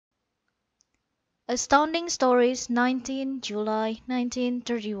Astounding Stories, 19 July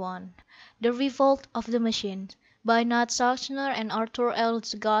 1931. The Revolt of the Machines by Nat Schachner and Arthur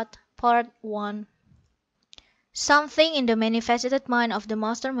L.Zagat, Part 1. Something in the many-faceted mind of the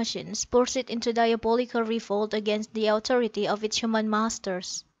master machine spurs it into diabolical revolt against the authority of its human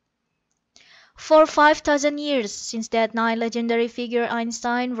masters. For 5,000 years, since that night legendary figure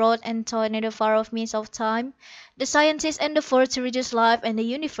Einstein wrote and taught in the far-off mists of time, the scientists endeavored to reduce life and the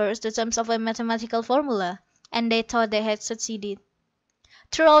universe to terms of a mathematical formula, and they thought they had succeeded.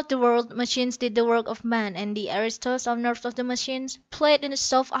 Throughout the world, machines did the work of man, and the aristos, owners of the machines, played in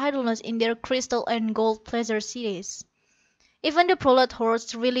soft idleness in their crystal and gold pleasure cities. Even the prolat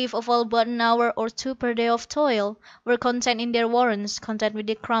hordes, relieved of all but an hour or two per day of toil, were content in their warrens, content with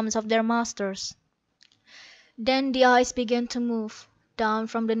the crumbs of their masters. Then the ice began to move, down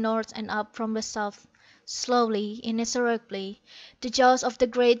from the north and up from the south. Slowly, inexorably, the jaws of the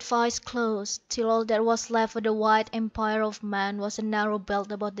great vise closed, till all that was left of the wide empire of man was a narrow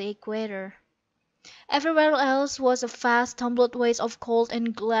belt about the equator. Everywhere else was a vast tumbled waste of cold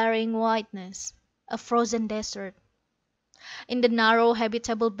and glaring whiteness, a frozen desert. In the narrow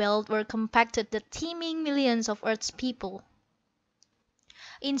habitable belt were compacted the teeming millions of Earth's people.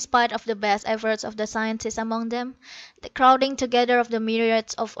 In spite of the best efforts of the scientists among them, the crowding together of the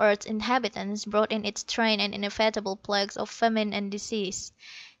myriads of Earth's inhabitants brought in its train and inevitable plagues of famine and disease.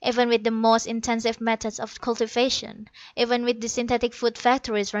 Even with the most intensive methods of cultivation, even with the synthetic food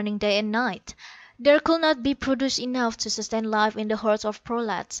factories running day and night, there could not be produced enough to sustain life in the hordes of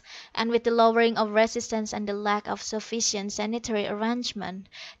prolats, and with the lowering of resistance and the lack of sufficient sanitary arrangement,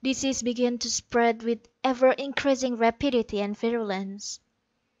 disease began to spread with ever-increasing rapidity and virulence.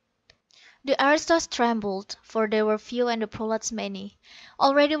 The aristos trembled, for they were few and the prolats many.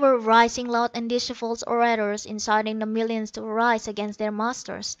 Already were rising loud and disheveled orators inciting the millions to rise against their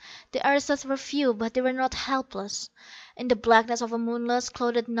masters. The aristos were few, but they were not helpless. In the blackness of a moonless,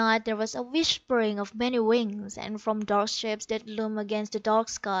 clouded night there was a whispering of many wings, and from dark shapes that loomed against the dark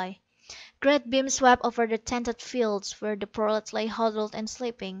sky, great beams swept over the tented fields where the prolats lay huddled and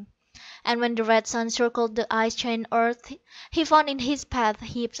sleeping. And when the red sun circled the ice-chained earth, he found in his path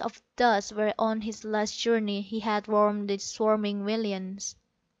heaps of dust where on his last journey he had warmed the swarming millions.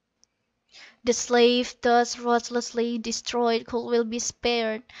 The slave, thus ruthlessly destroyed, could well be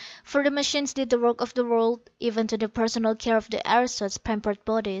spared, for the machines did the work of the world, even to the personal care of the aristos' pampered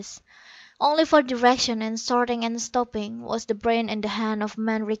bodies. Only for direction and starting and stopping was the brain and the hand of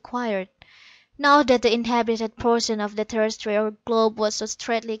man required. Now that the inhabited portion of the terrestrial globe was so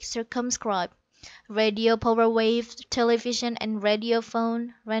straitly circumscribed, radio power wave, television, and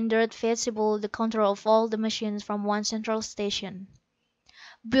radiophone rendered feasible the control of all the machines from one central station.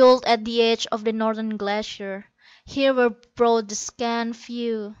 Built at the edge of the northern glacier, here were brought the scant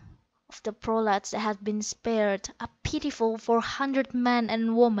few of the prolats that had been spared, a pitiful 400 men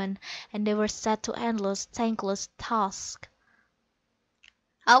and women, and they were set to endless, thankless tasks.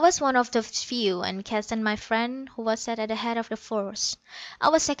 I was one of the few, and Keston, my friend, who was set at the head of the force. I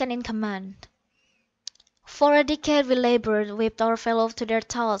was second in command. For a decade we labored, whipped our fellows to their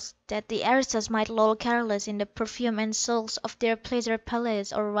tasks, that the aristos might loll careless in the perfume and silks of their pleasure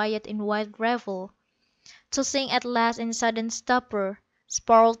palace or riot in wild revel, to sing at last in sudden stupor.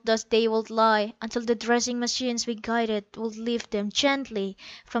 Sprawled thus they would lie, until the dressing machines we guided would lift them gently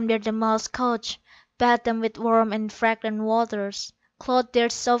from their damask couch, bathe them with warm and fragrant waters, clothe their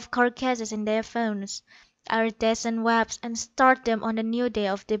soft carcasses in diaphones, iridescent webs, and start them on the new day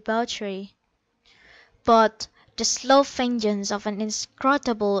of debauchery. But the slow vengeance of an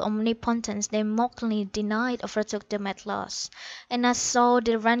inscrutable omnipotence they mockingly denied overtook them at last, and I saw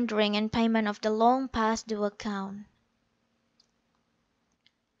the rendering and payment of the long past due account.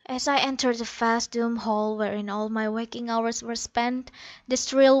 As I entered the vast domed hall wherein all my waking hours were spent, the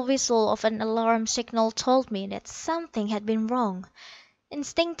shrill whistle of an alarm signal told me that something had been wrong.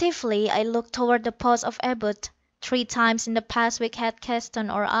 Instinctively I looked toward the post of Abbot. 3 times in the past week had Keston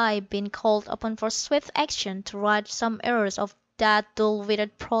or I been called upon for swift action to right some errors of that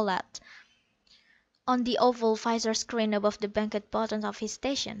dull-witted prolat. On the oval visor screen above the banquet buttons of his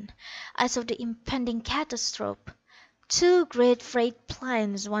station, I saw the impending catastrophe. 2 great freight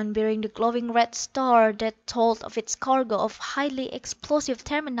planes, one bearing the glowing red star that told of its cargo of highly explosive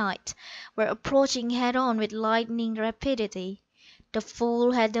terminite, were approaching head-on with lightning rapidity. The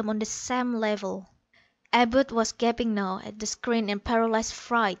fool had them on the same level. Abbott was gaping now at the screen in paralyzed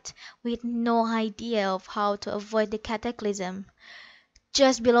fright, with no idea of how to avoid the cataclysm.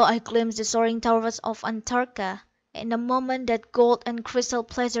 Just below I glimpsed the soaring towers of Antarctica. In a moment that gold and crystal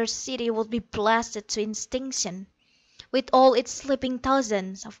pleasure city would be blasted to extinction, with all its sleeping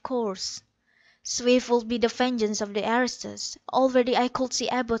thousands, of course. Swift would be the vengeance of the aristos. Already I could see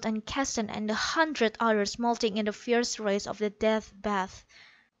Abbott and Caston and 100 others melting in the fierce rays of the death bath.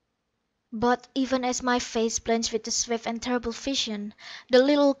 But even as my face blanched with the swift and terrible vision, the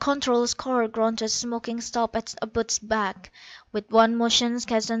little control's car ground to a smoking stop at Abbott's back. With one motion,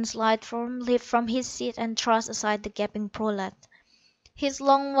 Caston's light form leaped from his seat and thrust aside the gaping prolat. His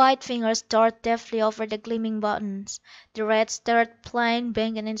long white fingers darted deftly over the gleaming buttons. The red starred plane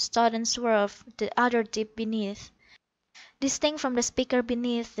banged in its sudden swerve, the other deep beneath. Distinct from the speaker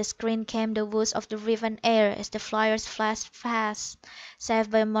beneath the screen came the whoosh of the riven air as the flyers flashed past, save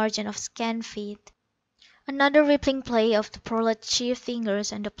by a margin of scant feet. Another rippling play of the prolat chief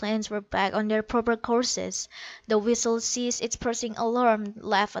fingers and the planes were back on their proper courses. The whistle ceased its piercing alarm,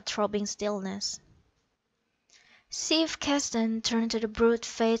 left a throbbing stillness. Chief Caston turned to the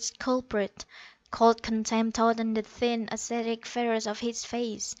brute-faced culprit. Cold contempt taught on the thin, ascetic features of his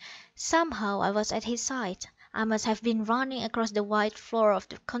face. Somehow I was at his side. I must have been running across the white floor of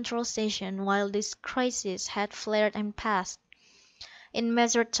the control station while this crisis had flared and passed. In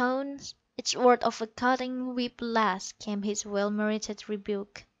measured tones, each word of a cutting whip-lash, came his well-merited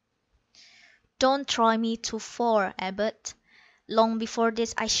rebuke. "Don't try me too far, Abbott. Long before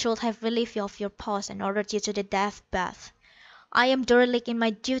this I should have relieved you of your post and ordered you to the death bath. I am derelict in my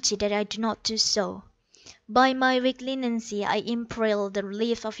duty that I do not do so. By my weak leniency I imperil the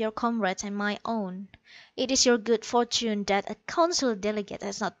lives of your comrades and my own. It is your good fortune that a council delegate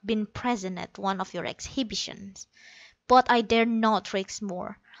has not been present at one of your exhibitions. But I dare not risk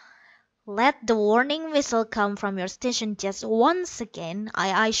more. Let the warning whistle come from your station just once again,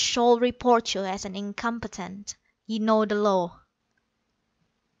 I shall report you as an incompetent. You know the law."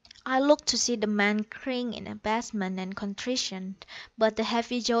 I looked to see the man cringe in abasement and contrition, but the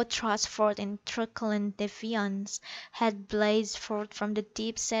heavy jaw thrust forth in truculent defiance, head blazed forth from the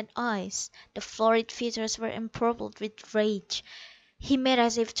deep-set eyes, the florid features were empurpled with rage. He made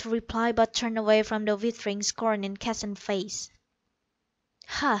as if to reply, but turned away from the withering scorn in Caston's face.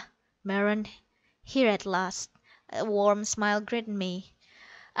 "Ha, Baron, here at last." A warm smile greeted me.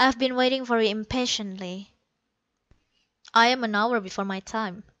 "I've been waiting for you impatiently." "I am an hour before my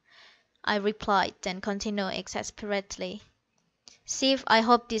time," I replied, then continued exasperately. "Chief, I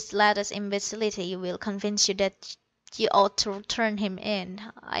hope this latest imbecility will convince you that you ought to turn him in.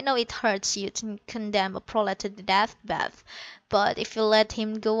 I know it hurts you to condemn a prolat to the death bath, but if you let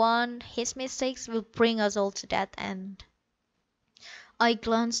him go on, his mistakes will bring us all to that end." I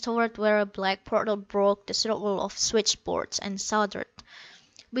glanced toward where a black portal broke the circle of switchboards and shuddered.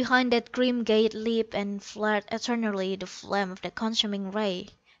 Behind that grim gate leaped and flared eternally the flame of the consuming ray,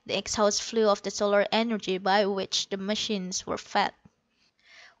 the exhaust flue of the solar energy by which the machines were fed.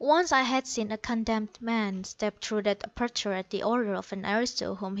 Once I had seen a condemned man step through that aperture at the order of an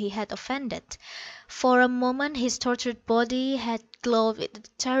aristo whom he had offended. For a moment his tortured body had glowed with a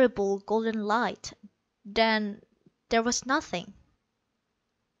terrible golden light. Then there was nothing.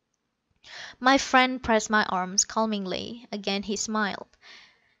 My friend pressed my arms calmingly. Again he smiled.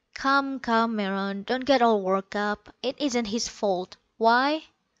 "Come, come, Meron, don't get all worked up. It isn't his fault. Why?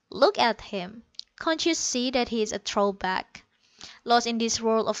 Look at him. Can't you see that he is a throwback, lost in this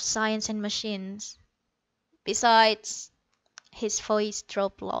world of science and machines? Besides," his voice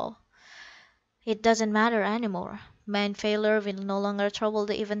dropped low, "it doesn't matter anymore. Man failure will no longer trouble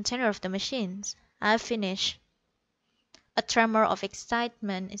the even tenor of the machines. I've finished." A tremor of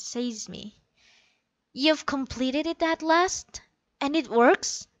excitement seized me. "You've completed it at last? And it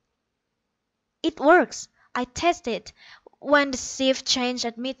works?" "It works. I tested it when the shift changed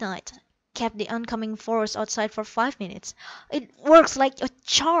at midnight. Kept the oncoming force outside for 5 minutes. It works like a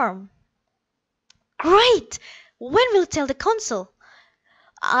charm." "Great! When will you tell the council?"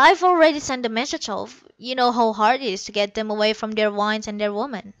 "I've already sent the message off. You know how hard it is to get them away from their wines and their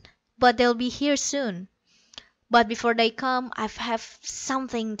women. But they'll be here soon. But before they come, I have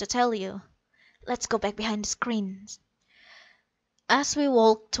something to tell you. Let's go back behind the screens." As we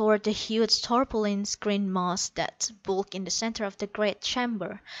walked toward the huge tarpaulin screen mass that bulked in the center of the great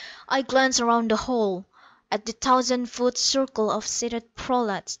chamber, I glanced around the hall, at the 1,000-foot circle of seated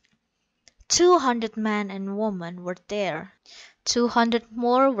prolats. 200 men and women were there. 200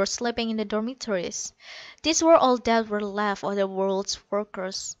 more were sleeping in the dormitories. These were all that were left of the world's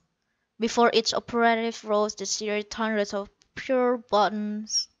workers. Before each operative rose the serried hundreds of pure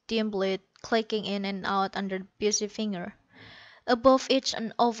buttons, dimly clicking in and out under the busy finger. Above each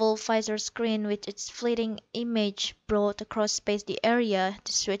an oval visor screen with its fleeting image brought across space the area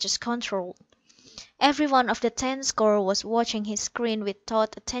the switches controlled. Every one of the 10 score was watching his screen with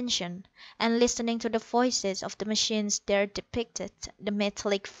taut attention, and listening to the voices of the machines there depicted, the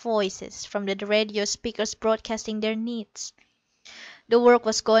metallic voices from the radio speakers broadcasting their needs. The work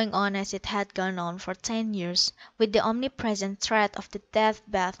was going on as it had gone on for 10 years, with the omnipresent threat of the death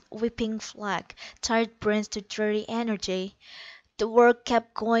bath whipping flag tired brains to dreary energy. The work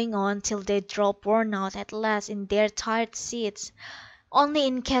kept going on till they dropped worn out at last in their tired seats. Only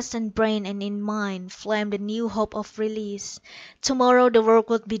in Keston's brain and in mine flamed the new hope of release. Tomorrow the work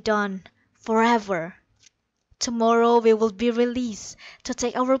would be done. Forever. Tomorrow we would be released, to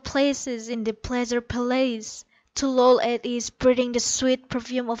take our places in the pleasure palace, to loll at ease breathing the sweet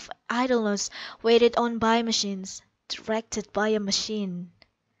perfume of idleness, waited on by machines, directed by a machine.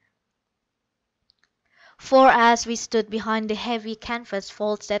 For as we stood behind the heavy canvas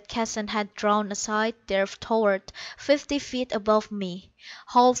folds that Keston had drawn aside, there towered, 50 feet above me,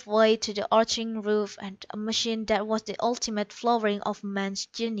 halfway to the arching roof, and a machine that was the ultimate flowering of man's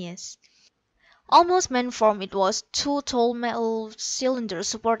genius. Almost man-form it was, 2 tall metal cylinders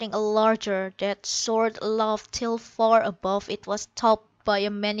supporting a larger that soared aloft till far above it was topped by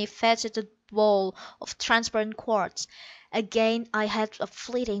a many-faceted ball of transparent quartz. Again I had a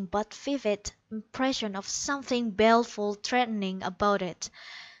fleeting but vivid impression of something baleful threatening about it.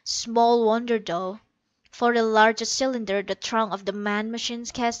 Small wonder though, for the largest cylinder, the trunk of the man-machine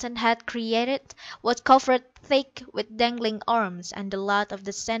Keston had created, was covered thick with dangling arms, and the light of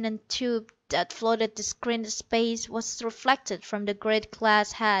the xenon tube that flooded the screened space was reflected from the great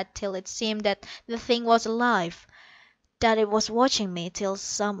glass head till it seemed that the thing was alive, that it was watching me till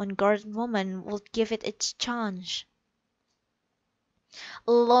some unguarded moment would give it its chance.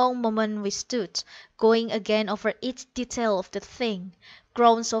 A long moment we stood, going again over each detail of the thing,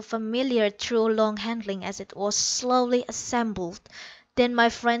 grown so familiar through long handling as it was slowly assembled. Then my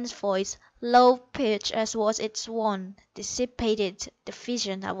friend's voice, low pitched as was its wont, dissipated the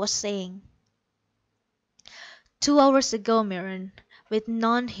vision I was seeing. 2 hours ago, Mirren, with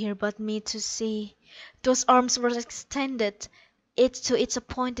none here but me to see, those arms were extended, each to its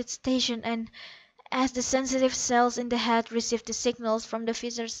appointed station, and as the sensitive cells in the head received the signals from the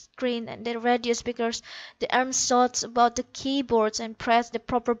visor screen and the radio speakers, the arms sought about the keyboards and pressed the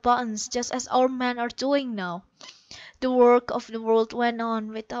proper buttons, just as our men are doing now. The work of the world went on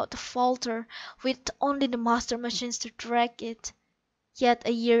without a falter, with only the master machines to direct it. Yet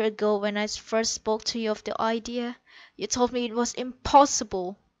a year ago, when I first spoke to you of the idea, you told me it was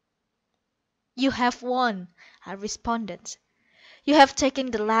impossible. You have won, I responded. You have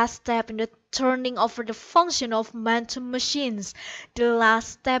taken the last step in the turning over the function of man to machines, the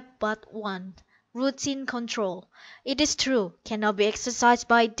last step but one, routine control. It is true, cannot be exercised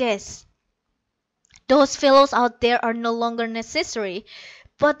by this. Those fellows out there are no longer necessary,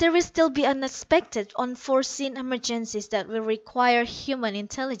 but there will still be unexpected, unforeseen emergencies that will require human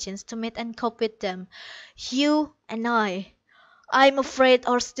intelligence to meet and cope with them. You and I'm afraid,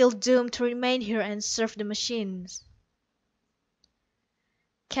 are still doomed to remain here and serve the machines.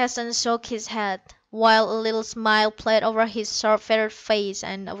 Keston shook his head, while a little smile played over his sharp feathered face,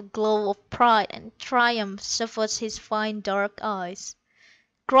 and a glow of pride and triumph suffused his fine dark eyes.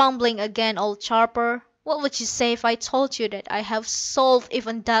 Grumbling again, old sharper, what would you say if I told you that I have solved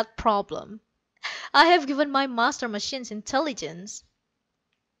even that problem? I have given my master machines intelligence.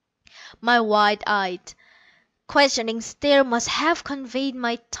 My wide-eyed, questioning stare must have conveyed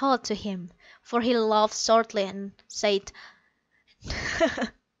my thought to him, for he laughed shortly and said,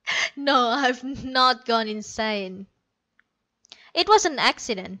 "No, I've not gone insane. It was an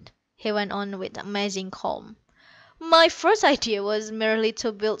accident," he went on with amazing calm. "My first idea was merely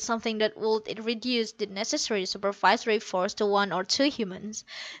to build something that would reduce the necessary supervisory force to 1 or 2 humans.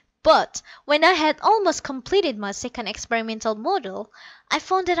 But when I had almost completed my second experimental model, I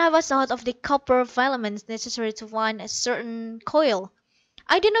found that I was out of the copper filaments necessary to wind a certain coil.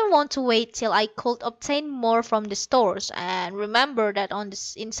 I did not want to wait till I could obtain more from the stores, and remember that on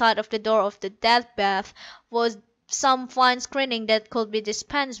the inside of the door of the death bath was some fine screening that could be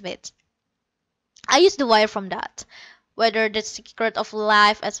dispensed with. I used the wire from that. Whether the secret of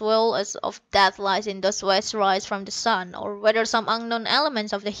life as well as of death lies in those west rays from the sun, or whether some unknown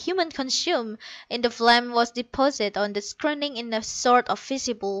elements of the human consumed in the flame was deposited on the screening in a sort of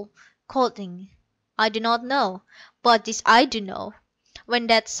visible coating, I do not know. But this I do know. When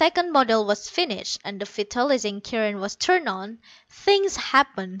that second model was finished, and the vitalizing current was turned on, things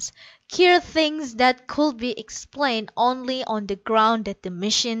happened. Queer things that could be explained only on the ground that the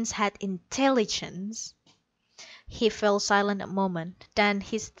machines had intelligence." He fell silent a moment, then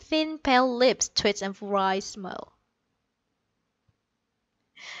his thin pale lips twitched a wry smile.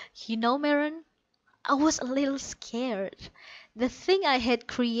 "You know, Mirren, I was a little scared. The thing I had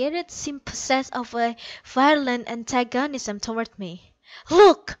created seemed possessed of a violent antagonism toward me.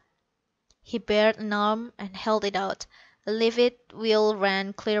 "Look!" He bared an arm and held it out. A livid wheal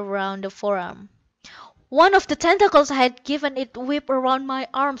ran clear around the forearm. One of the tentacles had given it whip around my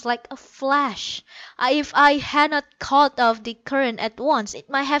arms like a flash. If I had not cut off the current at once, it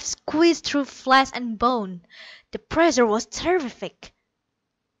might have squeezed through flesh and bone. The pressure was terrific.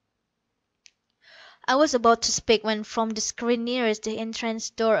 I was about to speak when from the screen nearest the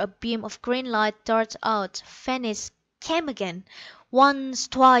entrance door a beam of green light darted out, vanished, came again. Once,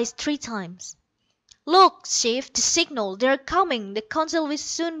 twice, three times. "Look, Chief, the signal! They're coming! The Council will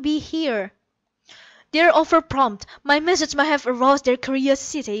soon be here!" "They're overprompt. My message might have aroused their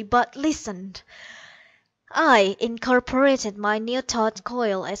curiosity, but listen." I incorporated my new thought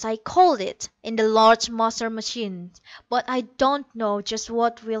coil, as I called it, in the large master machine, but I don't know just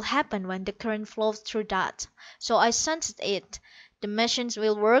what will happen when the current flows through that. So I sensed it. The machines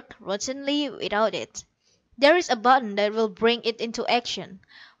will work routinely without it. There is a button that will bring it into action.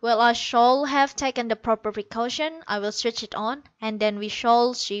 When I shall have taken the proper precaution, I will switch it on, and then we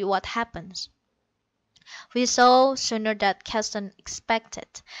shall see what happens. We saw sooner than Keston expected.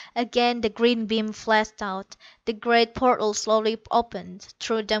 Again the green beam flashed out. The great portals slowly opened.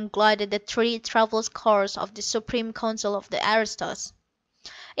 Through them glided the three travelers cars of the Supreme Council of the Aristos.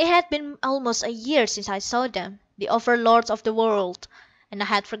 It had been almost a year since I saw them, the overlords of the world, and I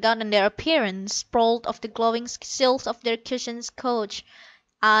had forgotten their appearance. Sprawled off the glowing silks of their cushioned couch,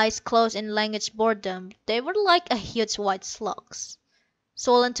 eyes closed in languid boredom, they were like a huge white slugs.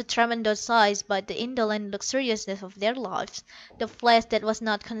 Swollen to tremendous size by the indolent luxuriousness of their lives, the flesh that was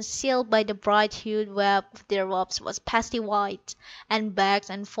not concealed by the bright-hued web of their robes was pasty white, and bags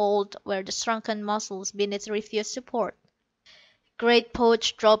and folds where the shrunken muscles beneath refused support. Great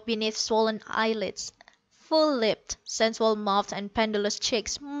pouch dropped beneath swollen eyelids. Full-lipped, sensual mouths and pendulous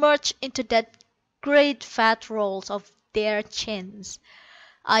cheeks merged into that great fat rolls of their chins.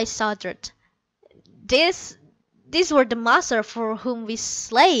 I shuddered. These were the masters for whom we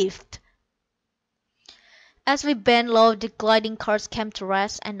slaved! As we bent low the gliding cars came to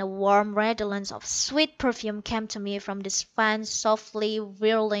rest, and a warm redolence of sweet perfume came to me from the fans softly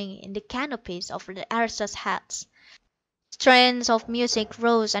whirling in the canopies over the aristos' heads. Strains of music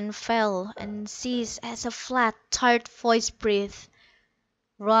rose and fell, and ceased as a flat, tired voice breathed,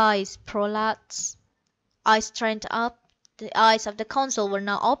 "Rise, prolats." I strained up. The eyes of the Council were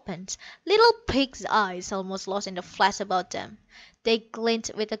now opened, little pig's eyes almost lost in the flesh about them. They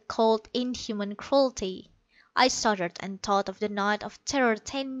glinted with a cold, inhuman cruelty. I shuddered and thought of the night of terror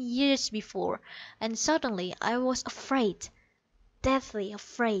 10 years before, and suddenly I was afraid, deathly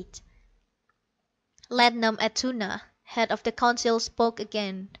afraid. Lednam Etuna, head of the Council, spoke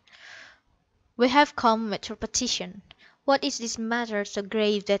again. "We have come with your petition. What is this matter so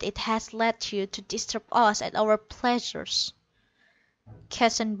grave that it has led you to disturb us at our pleasures?"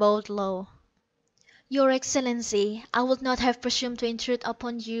 Keston bowed low. "Your Excellency, I would not have presumed to intrude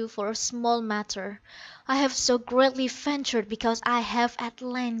upon you for a small matter. I have so greatly ventured because I have at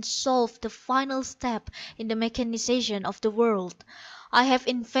length solved the final step in the mechanization of the world. I have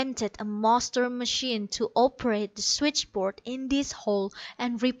invented a master machine to operate the switchboard in this hall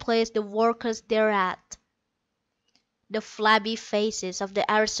and replace the workers thereat." The flabby faces of the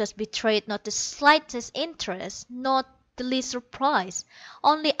aristos betrayed not the slightest interest, not the least surprise.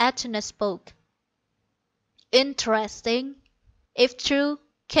 Only Etuna spoke. "Interesting. If true,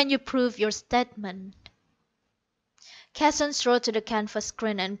 can you prove your statement?" Keston strode to the canvas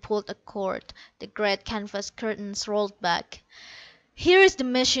screen and pulled a cord. The great canvas curtains rolled back. "Here is the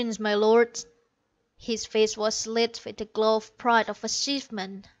machine, my lords." His face was lit with the glow of pride of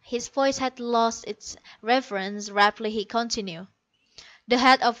achievement. His voice had lost its reverence. Rapidly he continued. "The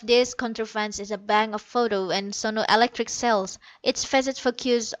head of this contrivance is a bank of photo and sono-electric cells. Each facet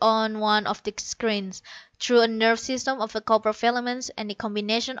focuses on one of the screens. Through a nerve system of copper filaments, any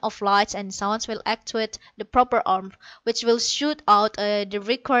combination of lights and sounds will actuate the proper arm, which will shoot out the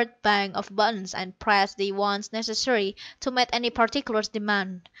required bank of buttons and press the ones necessary to meet any particular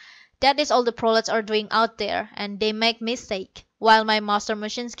demand. That is all the prolats are doing out there, and they make mistakes, while my master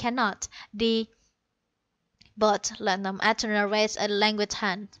machines cannot. But Lednam Etuna raised a languid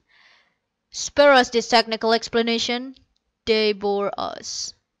hand. "Spare us this technical explanation. They bore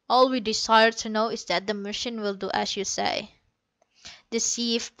us. All we desire to know is that the machine will do as you say." The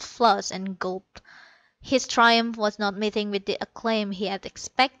chief flushed and gulped. His triumph was not meeting with the acclaim he had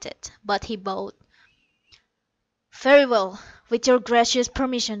expected, but he bowed. "Very well. With your gracious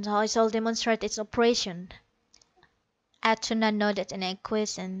permission I shall demonstrate its operation." Etuna nodded in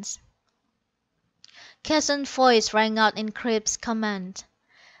acquiescence. Keston's voice rang out in crisp command.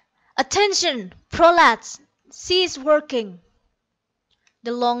 "Attention, prolats! Cease working!"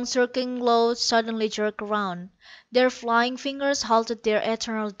 The long circling glow suddenly jerked around. Their flying fingers halted their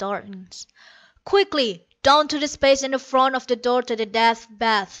eternal dance. "Quickly! Down to the space in the front of the door to the death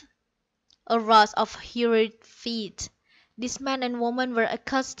bath!" A rush of hurried feet. These men and women were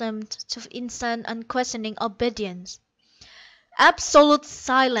accustomed to instant unquestioning obedience. "Absolute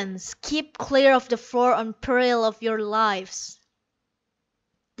silence! Keep clear of the floor on peril of your lives!"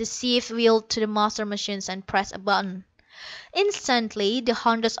 The chief wheeled to the master machines and pressed a button. Instantly the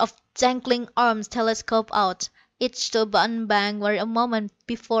hundreds of dangling arms telescoped out, each to a button bank where a moment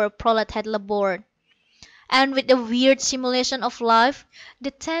before a prolat had labored. And with a weird simulation of life,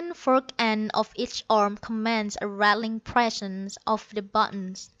 the 10-forked end of each arm commenced a rattling presence of the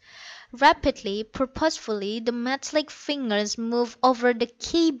buttons. Rapidly, purposefully, the metallic fingers moved over the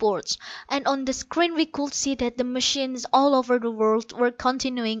keyboards, and on the screen we could see that the machines all over the world were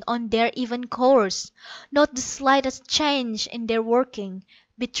continuing on their even course. Not the slightest change in their working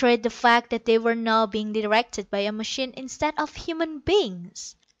betrayed the fact that they were now being directed by a machine instead of human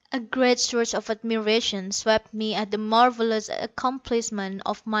beings. A great surge of admiration swept me at the marvelous accomplishment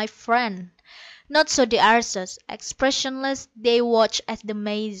of my friend. Not so the aristos. Expressionless, they watched as the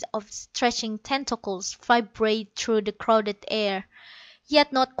maze of stretching tentacles vibrated through the crowded air.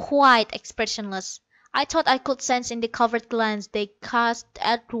 Yet not quite expressionless. I thought I could sense in the covert glance they cast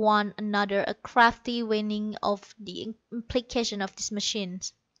at one another a crafty weighing of the implication of these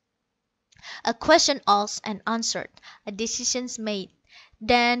machines. A question asked and answered, a decision made.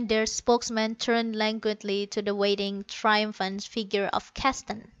 Then their spokesman turned languidly to the waiting, triumphant figure of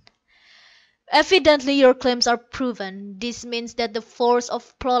Keston. "Evidently your claims are proven. This means that the force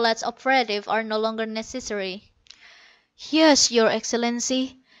of Prolat's operative are no longer necessary." "Yes, Your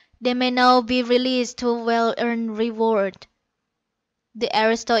Excellency. They may now be released to a well-earned reward." The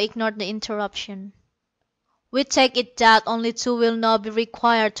aristo ignored the interruption. "We take it that only two will now be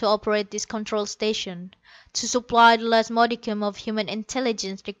required to operate this control station, to supply the last modicum of human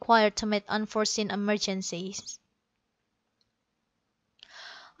intelligence required to meet unforeseen emergencies."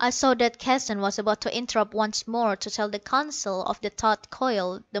 I saw that Keston was about to interrupt once more to tell the council of the thought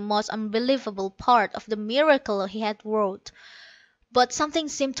coil the most unbelievable part of the miracle he had wrought. But something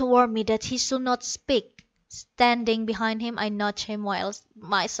seemed to warn me that he should not speak. Standing behind him, I nudged him while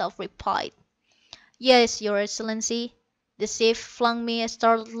myself replied, "Yes, Your Excellency." The chief flung me a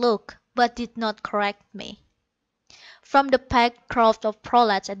startled look, but did not correct me. From the packed crowd of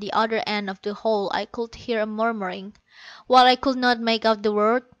prolats at the other end of the hall I could hear a murmuring. While I could not make out the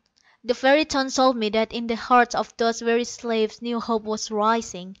word, the very tone told me that in the hearts of those very slaves new hope was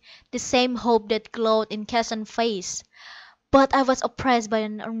rising, the same hope that glowed in Keston's face. But I was oppressed by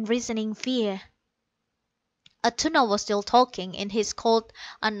an unreasoning fear. Atuna was still talking in his cold,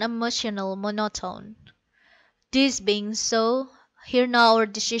 unemotional monotone. "This being so, hear now our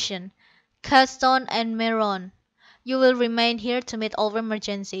decision. Keston and Meron, you will remain here to meet all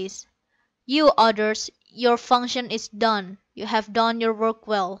emergencies. You others, your function is done. You have done your work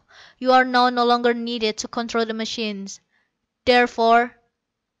well. You are now no longer needed to control the machines. Therefore—"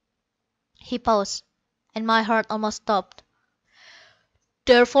 He paused, and my heart almost stopped.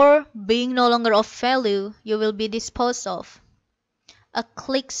 "Therefore, being no longer of value, you will be disposed of." A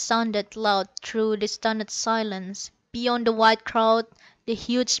click sounded loud through the stunned silence. Beyond the white crowd, the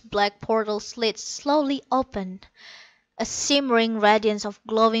huge black portal slid slowly open. A shimmering radiance of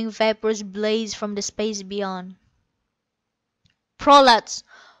glowing vapors blazed from the space beyond. "Prolats,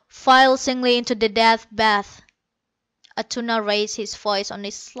 file singly into the death bath." Atuna raised his voice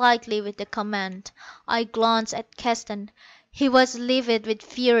only slightly with the command. I glanced at Keston. He was livid with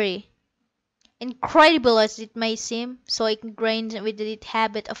fury. Incredible as it may seem, so ingrained with the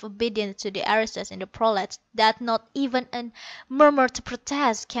habit of obedience to the aristos in the prolats that not even a murmur to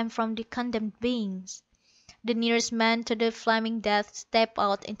protest came from the condemned beings. The nearest man to the flaming death stepped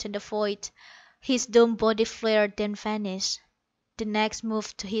out into the void. His doomed body flared, then vanished. The next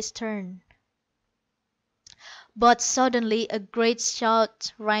moved to his turn. But suddenly a great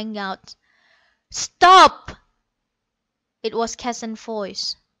shout rang out. "Stop!" It was Keston's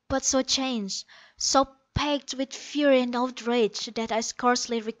voice, but so changed, so packed with fury and outrage that I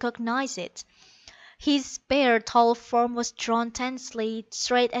scarcely recognized it. His spare, tall form was drawn tensely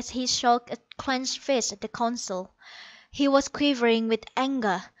straight as he shook a clenched fist at the council. He was quivering with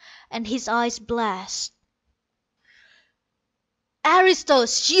anger, and his eyes blazed.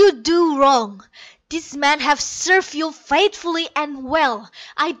 "Aristos, you do wrong. These men have served you faithfully and well.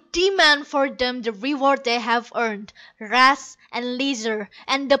 I demand for them the reward they have earned, rest and leisure,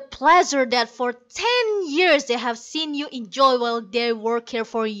 and the pleasure that for 10 years they have seen you enjoy while they work here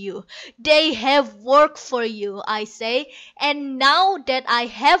for you. They have worked for you, I say, and now that I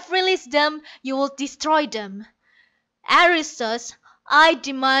have released them, you will destroy them. Aristos, I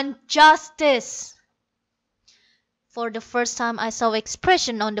demand justice. For the first time I saw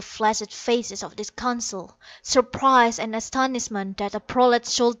expression on the flaccid faces of this council, surprise and astonishment that a prolat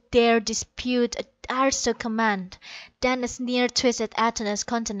should dare dispute a aristo command, then a sneer twisted Athena's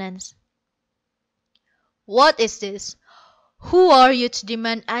countenance. What is this? Who are you to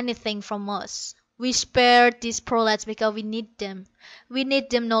demand anything from us? We spared these prolats because we need them. We need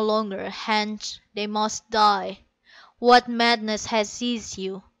them no longer, hence they must die. What madness has seized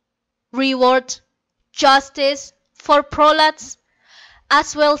you? Reward? Justice? For prolats?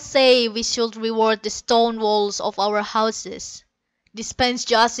 As well say we should reward the stone walls of our houses. Dispense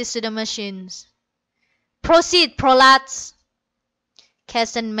justice to the machines. Proceed, prolats!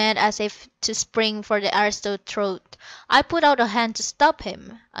 Keston made as if to spring for the aristo's throat. I put out a hand to stop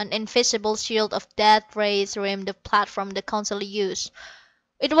him. An invisible shield of death rays rimmed the platform the council used.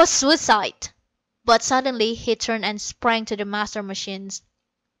 It was suicide! But suddenly he turned and sprang to the master machines.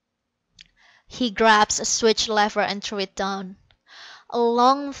 He grasped a switch lever and threw it down. A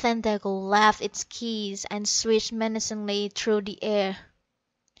long tentacle left its keys and swished menacingly through the air.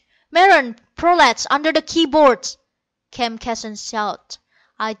 "Maron! Prolats! Under the keyboards!" came Keston's shout.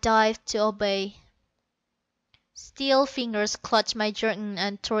 I dived to obey. Steel fingers clutched my jerkin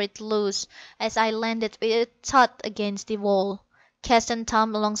and tore it loose as I landed with a thud against the wall. Keston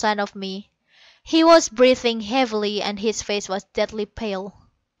thumped alongside of me. He was breathing heavily and his face was deadly pale.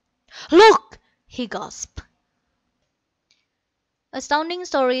 "Look!" he gasped. Astounding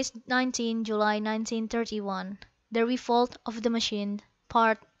Stories, 19 July 1931. The Revolt of the Machine,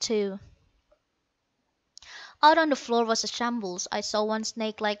 Part 2. Out on the floor was a shambles. I saw one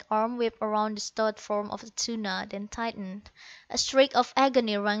snake-like arm whip around the stout form of the tuna, then tighten. A shriek of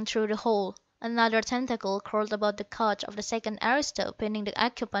agony rang through the hall. Another tentacle curled about the couch of the second aristo, pinning the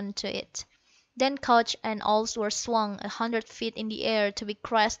occupant to it. Then couch and all were swung 100 feet in the air to be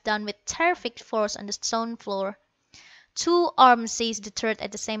crashed down with terrific force on the stone floor. Two arms seized the third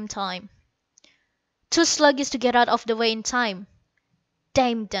at the same time. Too sluggish to get out of the way in time.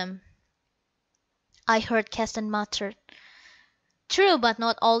 Damn them! I heard Keston mutter. True, but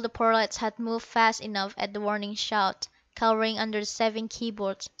not all the prolats had moved fast enough at the warning shout, cowering under the saving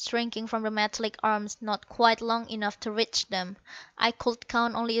keyboards, shrinking from the metallic arms not quite long enough to reach them. I could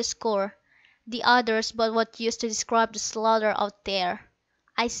count only a score. The others but what used to describe the slaughter out there.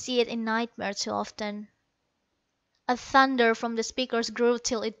 I see it in nightmares too often. A thunder from the speakers grew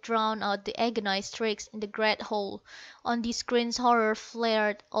till it drowned out the agonized shrieks in the great hall. On the screens horror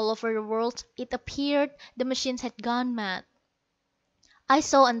flared all over the world. It appeared the machines had gone mad. I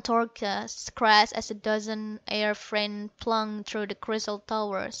saw Antorkas crash as a dozen airframes plunged through the crystal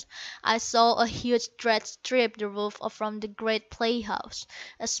towers. I saw a huge dread strip the roof from the great playhouse,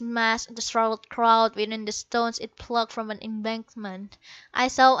 a smash the shrouded crowd within the stones it plucked from an embankment. I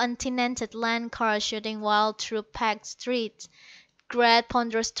saw untenanted land cars shooting wild through packed streets. Great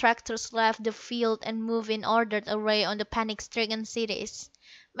ponderous tractors left the field and moved in ordered array on the panic-stricken cities.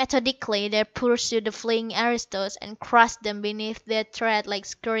 Methodically they pursued the fleeing aristos and crushed them beneath their tread like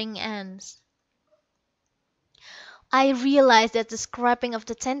scurrying ants. I realized that the scraping of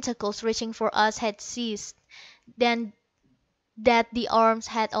the tentacles reaching for us had ceased, then that the arms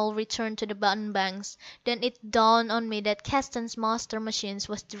had all returned to the button banks. Then it dawned on me that Keston's master machines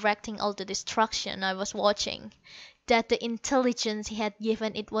was directing all the destruction I was watching, that the intelligence he had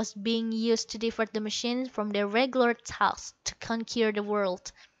given it was being used to divert the machines from their regular task to conquer the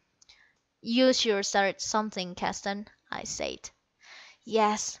world. "You sure started something, Keston," I said.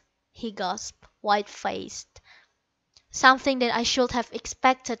 "Yes," he gasped, white-faced. "Something that I should have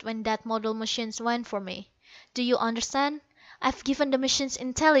expected when that model machines went for me. Do you understand? I've given the machines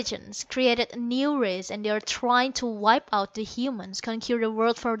intelligence, created a new race, and they're trying to wipe out the humans, conquer the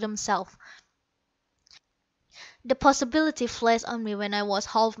world for themselves." The possibility flashed on me when I was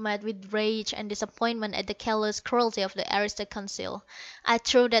half mad with rage and disappointment at the callous cruelty of the aristo council. I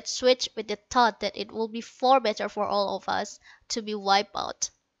threw that switch with the thought that it would be far better for all of us to be wiped out.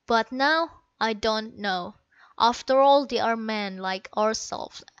 But now, I don't know. After all, they are men like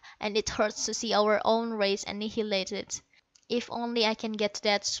ourselves, and it hurts to see our own race annihilated. If only I can get to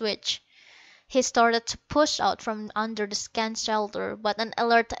that switch. He started to push out from under the scant shelter, but an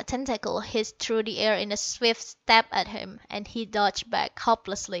alert tentacle hissed through the air in a swift stab at him, and he dodged back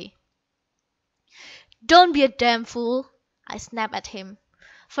hopelessly. "Don't be a damn fool!" I snapped at him.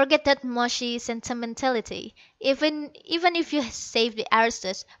 Forget that mushy sentimentality. Even if you save the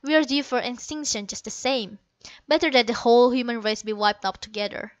aristos, we are due for extinction just the same. Better that the whole human race be wiped out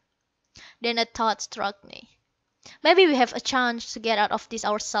together. Then a thought struck me. Maybe we have a chance to get out of this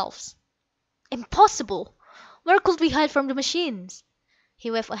ourselves. Impossible! Where could we hide from the machines?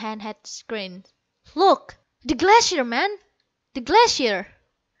 He waved a hand at the screen. Look! The glacier, man! The glacier!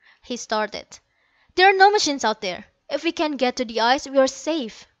 He started. There are no machines out there. If we can get to the ice, we are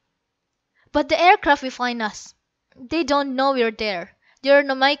safe. But the aircraft will find us. They don't know we're there. There are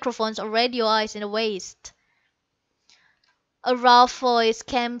no microphones or radio eyes in the waste. A rough voice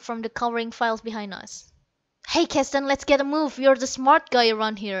came from the covering files behind us. Hey, Keston, let's get a move. You're the smart guy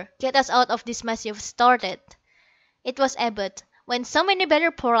around here. Get us out of this mess you've started. It was Abbott. When so many better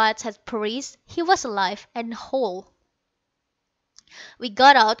prolats had perished, he was alive and whole. We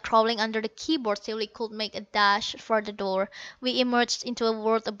got out, crawling under the keyboard till we could make a dash for the door. We emerged into a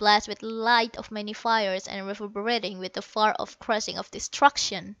world ablaze with light of many fires and reverberating with the far-off crashing of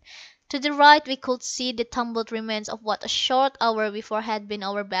destruction. To the right we could see the tumbled remains of what a short hour before had been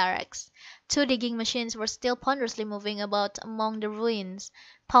our barracks. Two digging machines were still ponderously moving about among the ruins,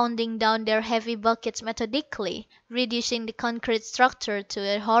 pounding down their heavy buckets methodically, reducing the concrete structure to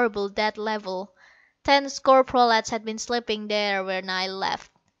a horrible dead level. 10 score prolats had been sleeping there when I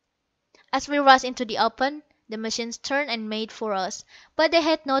left. As we rushed into the open, the machines turned and made for us, but they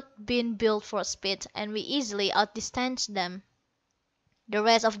had not been built for speed, and we easily outdistanced them. The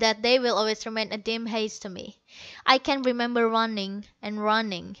rest of that day will always remain a dim haze to me. I can remember running and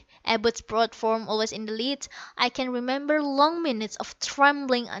running, Abbott's broad form always in the lead. I can remember long minutes of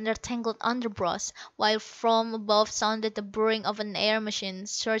trembling under tangled underbrush, while from above sounded the burring of an air machine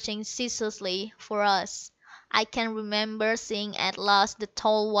searching ceaselessly for us. I can remember seeing at last the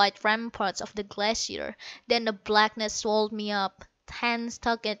tall white ramparts of the glacier. Then the blackness swallowed me up, hands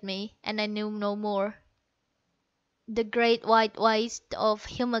tugged at me, and I knew no more. The great white waste of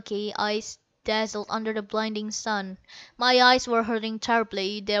hummocky ice dazzled under the blinding sun. My eyes were hurting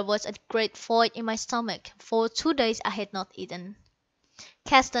terribly. There was a great void in my stomach. For 2 days I had not eaten.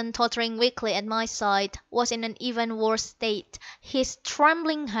 Keston, tottering weakly at my side, was in an even worse state. His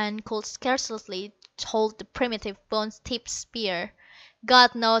trembling hand could scarcely hold the primitive bone-tipped spear.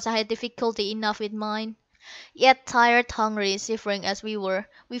 God knows I had difficulty enough with mine. Yet tired, hungry, shivering as we were,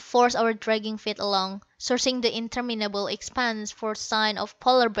 we forced our dragging feet along, searching the interminable expanse for sign of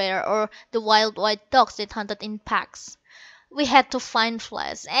polar bear or the wild white dogs that hunted in packs. We had to find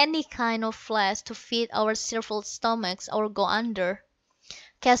flesh, any kind of flesh, to feed our shriveled stomachs or go under.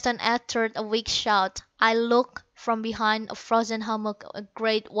 Keston uttered a weak shout. I looked. From behind a frozen hummock a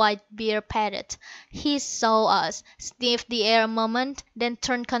great white bear padded. He saw us, sniffed the air a moment, then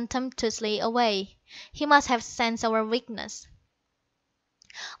turned contemptuously away. He must have sensed our weakness.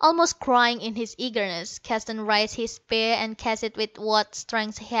 Almost crying in his eagerness, Keston raised his spear and cast it with what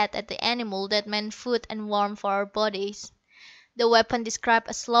strength he had at the animal that meant food and warmth for our bodies. The weapon described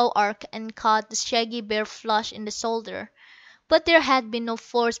a slow arc and caught the shaggy bear flush in the shoulder. But there had been no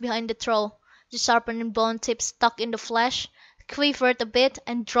force behind the throw. The sharpened bone tip stuck in the flesh, quivered a bit,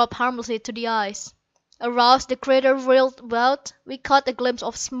 and dropped harmlessly to the ice. Aroused, the creature whirled about. We caught a glimpse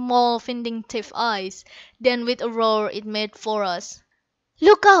of small, vindictive eyes. Then with a roar it made for us.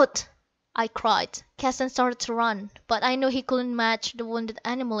 "Look out!" I cried. Keston started to run, but I knew he couldn't match the wounded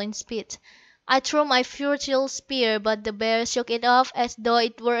animal in speed. I threw my futile spear, but the bear shook it off as though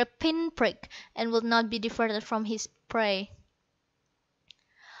it were a pin-prick, and would not be diverted from his prey.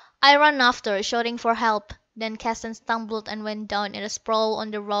 I ran after, shouting for help. Then Keston stumbled and went down in a sprawl on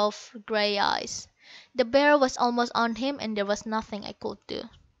the rough grey ice. The bear was almost on him, and there was nothing I could do.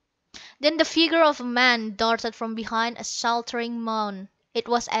 Then the figure of a man darted from behind a sheltering mound. It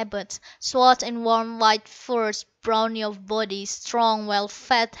was Abbott, swathed in warm white furs, brawny of body, strong,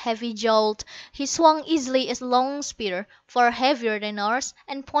 well-fed, heavy-jowled. He swung easily a long spear, far heavier than ours,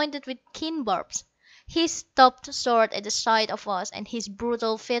 and pointed with keen barbs. He stopped short at the sight of us, and his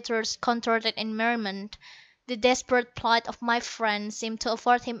brutal features contorted in merriment. The desperate plight of my friend seemed to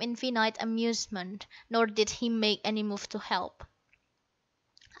afford him infinite amusement, nor did he make any move to help.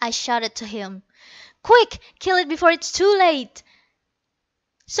 I shouted to him, "Quick! Kill it before it's too late!"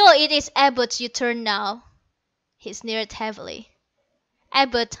 "So it is Abbott you turn now?" He sneered heavily.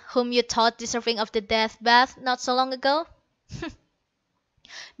 "Abbott, whom you thought deserving of the death bath not so long ago?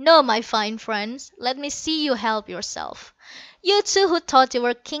 No, my fine friends, let me see you help yourself. You two who thought you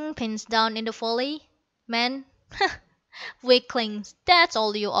were kingpins down in the valley, men, weaklings, that's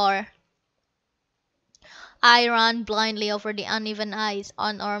all you are." I ran blindly over the uneven ice,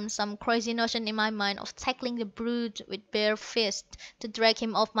 unarmed, some crazy notion in my mind of tackling the brute with bare fists to drag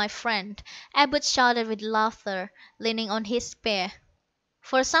him off my friend. Abbott shouted with laughter, leaning on his spear.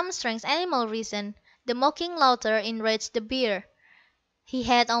 For some strange animal reason, the mocking laughter enraged the bear. He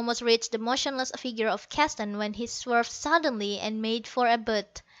had almost reached the motionless figure of Keston when he swerved suddenly and made for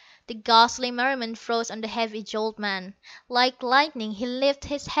Abbott. The ghastly merriment froze on the heavy-jowled man. Like lightning he lifted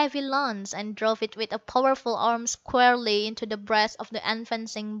his heavy lance and drove it with a powerful arm squarely into the breast of the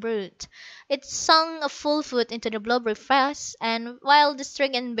advancing brute. It sunk a full foot into the blubbery face, and while the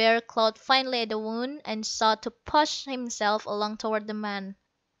stricken bear clawed finally at the wound and sought to push himself along toward the man,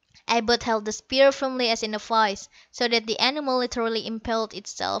 Abbott held the spear firmly as in a vice, so that the animal literally impaled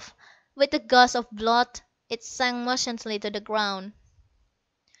itself. With a gush of blood, it sank motionlessly to the ground.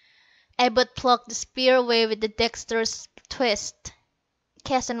 Abbott plucked the spear away with a dexterous twist.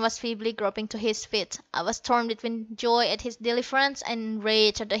 Keston was feebly groping to his feet. I was torn between joy at his deliverance and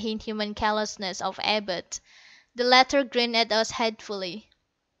rage at the inhuman callousness of Abbott. The latter grinned at us hatefully.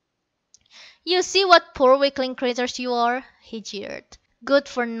 "You see what poor weakling creatures you are," he jeered. "Good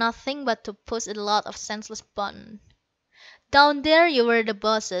for nothing but to push a lot of senseless buttons. Down there you were the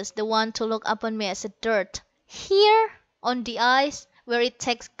bosses, the one to look upon me as a dirt. Here, on the ice, where it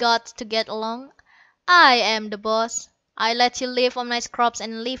takes guts to get along, I am the boss. I let you live on my scraps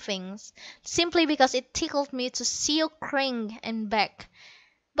and leavings, simply because it tickled me to see you cring and beg.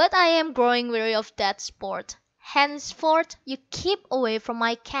 But I am growing weary of that sport. Henceforth you keep away from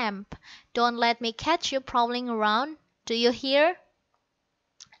my camp. Don't let me catch you prowling around. Do you hear?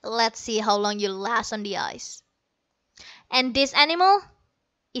 Let's see how long you last on the ice. And this animal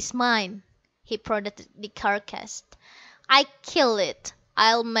is mine." He prodded the carcass. "I kill it.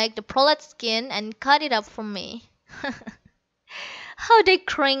 I'll make the prolat skin and cut it up for me." How they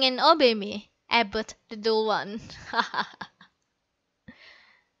cring and obey me, Abbott the dull one.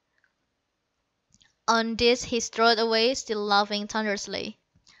 On this he strode away, still laughing thunderously.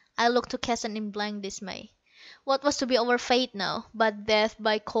 I looked to Keston in blank dismay. What was to be our fate now, but death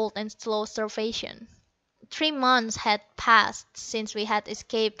by cold and slow starvation? 3 months had passed since we had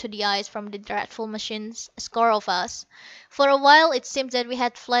escaped to the ice from the dreadful machines, a score of us. For a while it seemed that we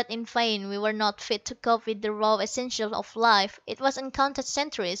had fled in vain. We were not fit to cope with the raw essentials of life. It was uncounted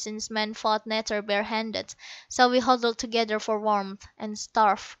centuries since men fought nature barehanded, so we huddled together for warmth, and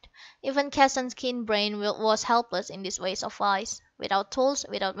starved. Even Keston's keen brain was helpless in this waste of ice, without tools,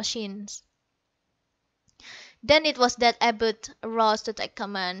 without machines. Then it was that Abbott arose to take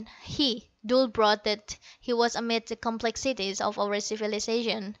command. He, dull-brayed that he was amid the complexities of our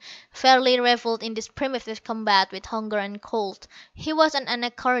civilization, fairly reveled in this primitive combat with hunger and cold. He was an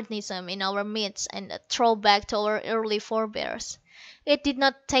anachronism in our midst, and a throwback to our early forebears. It did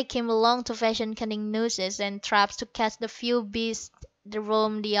not take him long to fashion cunning nooses and traps to catch the few beasts that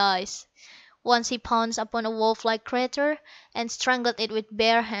roamed the ice. Once he pounced upon a wolf-like creature, and strangled it with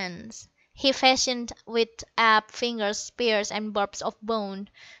bare hands. He fashioned with apt fingers spears and barbs of bone,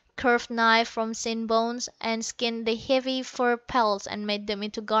 curved knives from shin bones, and skinned the heavy fur pelts and made them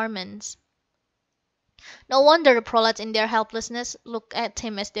into garments. No wonder the prolats in their helplessness looked at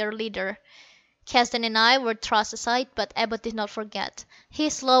him as their leader. Keston and I were thrust aside, but Abbott did not forget.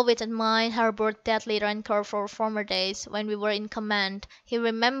 His slow-witted mind harbored deadly rancor for former days, when we were in command. He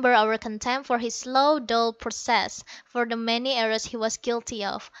remembered our contempt for his slow, dull process, for the many errors he was guilty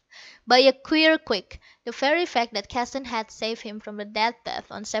of. By a queer quirk, the very fact that Keston had saved him from the death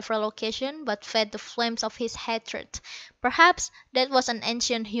on several occasions but fed the flames of his hatred. Perhaps that was an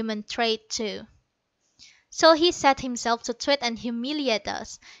ancient human trait too. So he set himself to twit and humiliate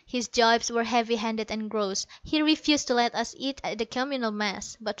us. His jibes were heavy-handed and gross. He refused to let us eat at the communal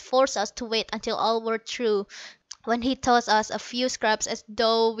mess, but forced us to wait until all were through, when he tossed us a few scraps as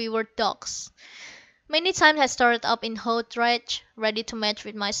though we were dogs. Many times I started up in hot rage, ready to match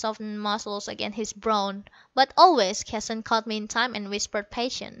with my softened muscles against his brawn, but always Keston caught me in time and whispered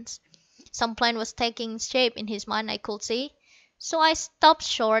patience. Some plan was taking shape in his mind, I could see, so I stopped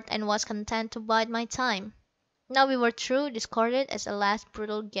short and was content to bide my time. Now we were through, discarded as a last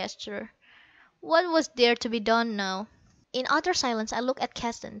brutal gesture. What was there to be done now? In utter silence I looked at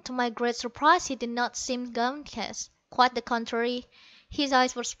Keston. To my great surprise he did not seem downcast. Quite the contrary. His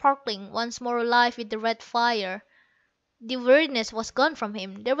eyes were sparkling, once more alive with the red fire. The weariness was gone from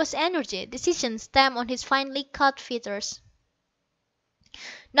him. There was energy, decision stamped on his finely cut features.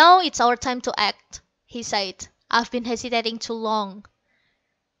 "Now it's our time to act," he said. "I've been hesitating too long."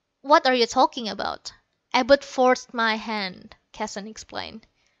 "What are you talking about?" "Abbott forced my hand," Keston explained.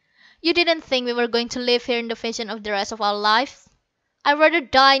 "You didn't think we were going to live here in the fashion of the rest of our lives?" I'd rather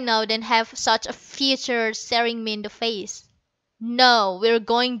die now than have such a future staring me in the face. No, we're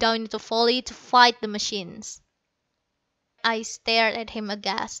going down into folly to fight the machines. I stared at him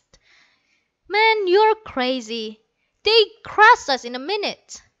aghast. Man, you're crazy. They crush us in a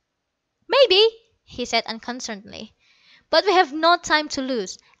minute. Maybe, he said unconcernedly. But we have no time to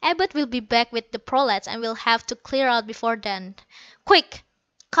lose. Abbott will be back with the prolats and we'll have to clear out before then. Quick!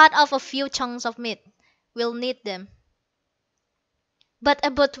 Cut off a few chunks of meat. We'll need them. But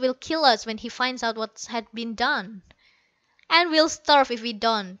Abbott will kill us when he finds out what had been done. And we'll starve if we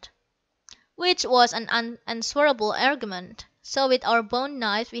don't. Which was an unanswerable argument. So with our bone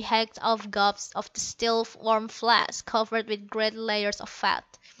knives we hacked off gobs of the still warm flesh covered with great layers of fat.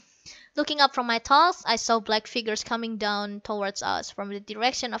 Looking up from my task, I saw black figures coming down towards us from the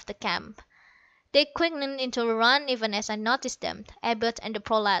direction of the camp. They quickened into a run even as I noticed them, Abbott and the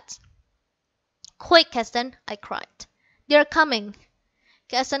prolats. Quick, Keston, I cried. They're coming.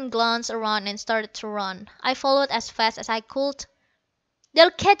 Keston glanced around and started to run. I followed as fast as I could.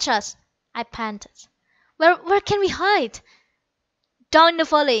 They'll catch us, I panted. Where can we hide? Down the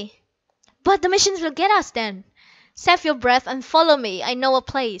valley. But the machines will get us then. Save your breath and follow me. I know a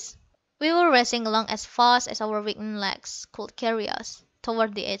place. We were racing along as fast as our weakened legs could carry us,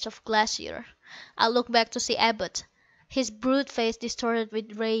 toward the edge of glacier. I looked back to see Abbott, his brute face distorted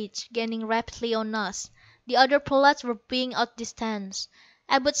with rage, gaining rapidly on us. The other prolats were being outdistanced.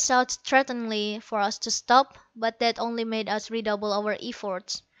 Abbott shouted threateningly for us to stop, but that only made us redouble our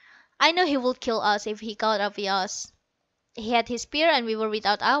efforts. I knew he would kill us if he caught up with us. He had his spear and we were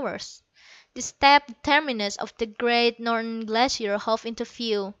without ours. The steep terminus of the great northern glacier hove into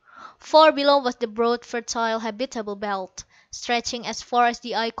view. Far below was the broad, fertile, habitable belt, stretching as far as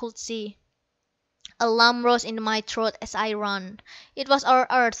the eye could see. A lump rose in my throat as I ran. It was our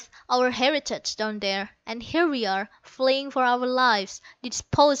Earth, our heritage down there, and here we are, fleeing for our lives,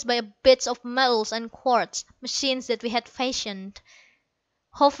 disposed by bits of metals and quartz, machines that we had fashioned.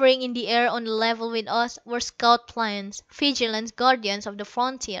 Hovering in the air on the level with us were scout planes, vigilant guardians of the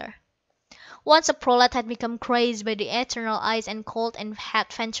frontier. Once a prolat had become crazed by the eternal ice and cold and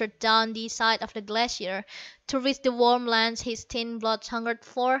had ventured down the side of the glacier to reach the warm lands his thin blood hungered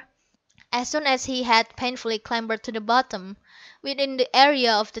for. As soon as he had painfully clambered to the bottom, within the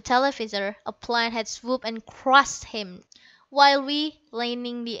area of the televisor, a plane had swooped and crushed him, while we,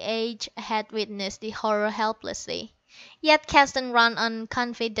 leaning the edge, had witnessed the horror helplessly. Yet Keston ran on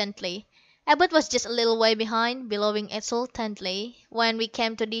confidently. Abbott was just a little way behind, bellowing exultantly. When we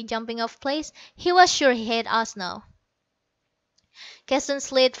came to the jumping off place, he was sure he had us now. Keston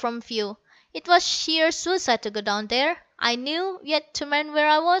slid from view. It was sheer suicide to go down there, I knew, yet to man where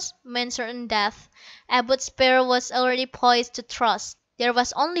I was meant certain death. Abbott's spear was already poised to thrust. There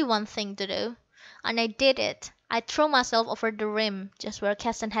was only one thing to do, and I did it. I threw myself over the rim, just where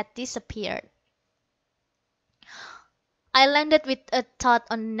Keston had disappeared. I landed with a thud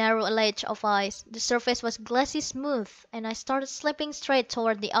on a narrow ledge of ice. The surface was glassy smooth, and I started slipping straight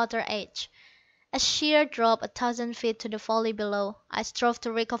toward the outer edge. A sheer drop 1,000 feet to the valley below. I strove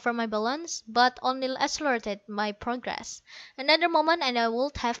to recover my balance, but only accelerated my progress. Another moment and I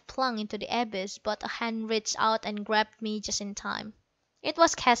would have plunged into the abyss, but a hand reached out and grabbed me just in time. It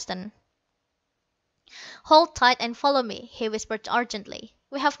was Keston. "Hold tight and follow me," he whispered urgently.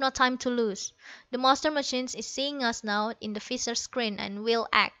 "We have no time to lose. The master machine is seeing us now in the visor screen and will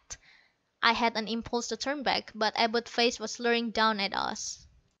act." I had an impulse to turn back, but Abbott's face was leering down at us.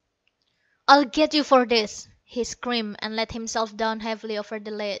 "I'll get you for this!" he screamed, and let himself down heavily over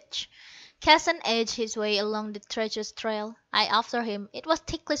the ledge. Keston edged his way along the treacherous trail. I after him. It was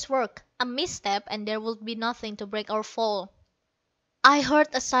ticklish work. A misstep and there would be nothing to break our fall. I heard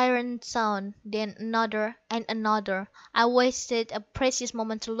a siren sound, then another and another. I wasted a precious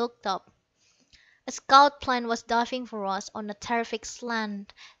moment to look up. A scout plane was diving for us on a terrific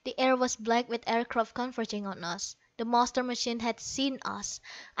slant. The air was black with aircraft converging on us. The master machine had seen us.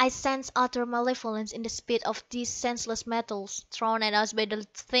 I sensed utter malevolence in the speed of these senseless metals thrown at us by the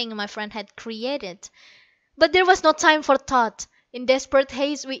thing my friend had created. But there was no time for thought. In desperate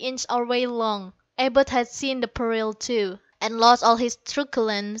haste we inched our way along. Abbott had seen the peril too, and lost all his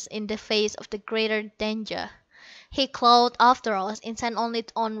truculence in the face of the greater danger. He clawed after us, intent only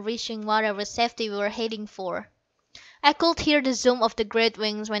on reaching whatever safety we were heading for. I could hear the zoom of the great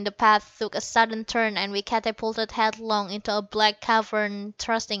wings when the path took a sudden turn and we catapulted headlong into a black cavern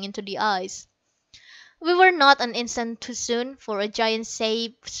thrusting into the ice. We were not an instant too soon, for a giant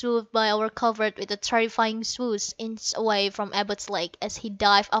shape swooped by our covert with a terrifying swoosh inches away from Abbott's leg as he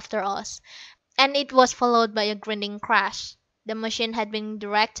dived after us, and it was followed by a grinding crash. The machine had been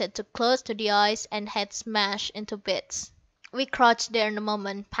directed too close to the ice and had smashed into bits. We crouched there in a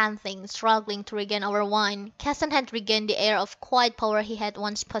moment, panting, struggling to regain our wine. Keston had regained the air of quiet power he had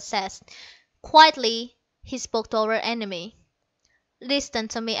once possessed. Quietly, he spoke to our enemy. "Listen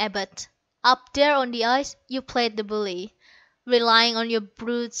to me, Abbot. Up there on the ice, you played the bully, relying on your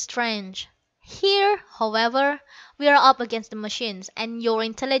brute strength. Here, however, we are up against the machines, and your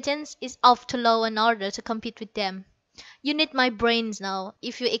intelligence is of too low an order to compete with them. You need my brains now.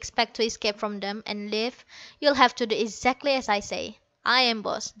 If you expect to escape from them and live, you'll have to do exactly as I say. I am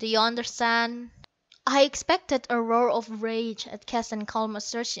boss. Do you understand?" I expected a roar of rage at Keston's calm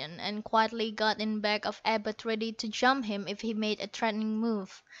assertion, and quietly got in back of Abbott ready to jump him if he made a threatening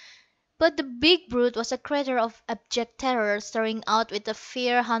move. But the big brute was a creature of abject terror, staring out with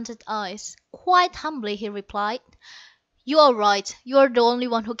fear-haunted eyes. Quite humbly he replied, "You are right. You are the only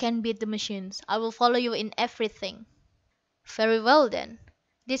one who can beat the machines. I will follow you in everything." "Very well, then.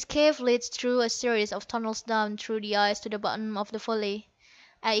 This cave leads through a series of tunnels down through the ice to the bottom of the valley.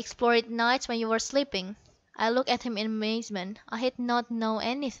 I explored it nights when you were sleeping." I looked at him in amazement. I had not known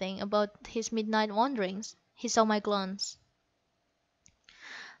anything about his midnight wanderings. He saw my glance.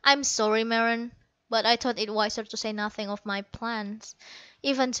 "I'm sorry, Maron, but I thought it wiser to say nothing of my plans,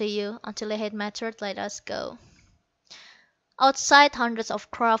 even to you, until they had matured. Let us go." Outside, hundreds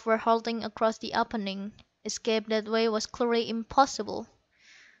of craft were hurtling across the opening. Escape that way was clearly impossible.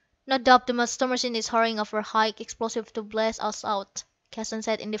 "No doubt the master machine is hurrying over high explosive to blast us out," Keston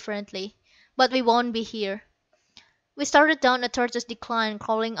said indifferently. "But we won't be here." We started down a tortuous decline,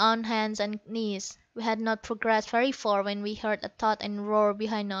 crawling on hands and knees. We had not progressed very far when we heard a thud and roar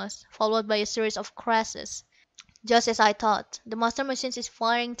behind us, followed by a series of crashes. Just as I thought, the master machine is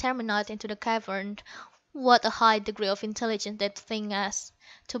firing terminite into the cavern. What a high degree of intelligence that thing has.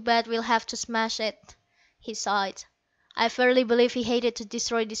 Too bad we'll have to smash it. He sighed. I verily believe he hated to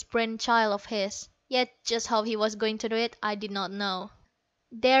destroy this brain-child of his. Yet just how he was going to do it, I did not know.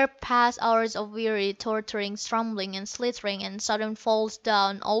 There passed hours of weary, torturing, stumbling and slithering and sudden falls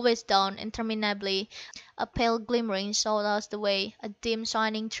down, always down, interminably. A pale glimmering showed us the way, a dim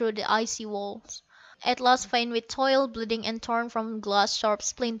shining through the icy walls. At last, faint with toil, bleeding and torn from glass-sharp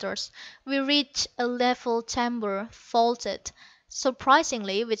splinters, we reached a level chamber, vaulted,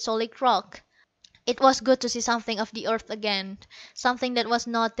 surprisingly, with solid rock. It was good to see something of the earth again, something that was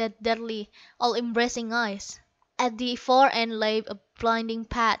not that deadly, all-embracing ice. At the far end lay a blinding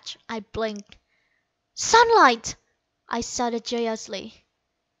patch. I blinked. "Sunlight!" I shouted joyously.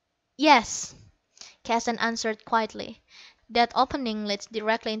 "Yes," Keston answered quietly. "That opening leads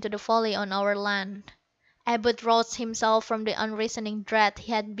directly into the valley on our land." Abbott roused himself from the unreasoning dread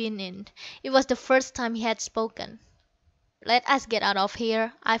he had been in. It was the first time he had spoken. "Let us get out of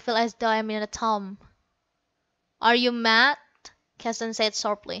here. I feel as though I am in a tomb." "Are you mad?" Keston said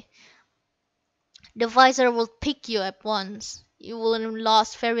sharply. "The visor will pick you up once. You wouldn't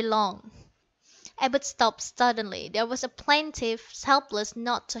last very long." Abbott stopped suddenly. There was a plaintive, helpless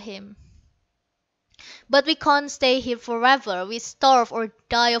note to him. "But we can't stay here forever. We starve or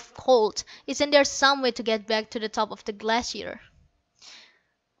die of cold. Isn't there some way to get back to the top of the glacier?"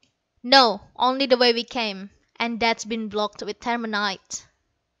 "No, only the way we came, and that's been blocked with terminite."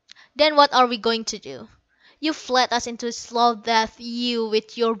 "Then what are we going to do? You've led us into slow death, you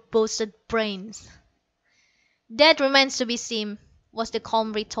with your boasted brains." "That remains to be seen," was the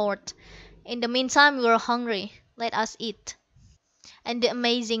calm retort. "In the meantime, we're hungry. Let us eat." And the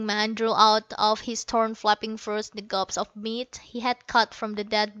amazing man drew out of his torn flapping furs the gobs of meat he had cut from the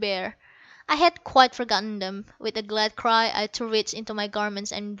dead bear. I had quite forgotten them. With a glad cry, I too reached into my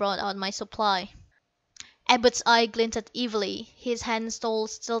garments and brought out my supply. Abbott's eye glinted evilly. His hand stole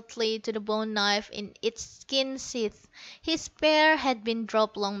stealthily to the bone knife in its skin sheath. His spear had been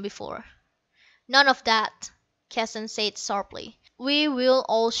dropped long before. "None of that," Keston said sharply. "We will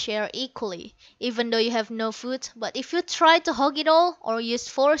all share equally, even though you have no food. But if you try to hog it all, or use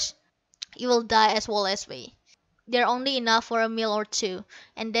force, you will die as well as we. There's only enough for a meal or two,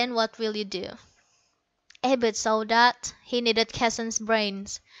 and then what will you do?" Abbott saw that. He needed Keston's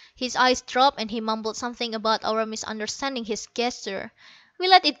brains. His eyes dropped, and he mumbled something about our misunderstanding his gesture. We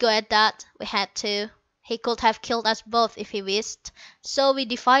let it go at that. We had to. He could have killed us both if he wished. So we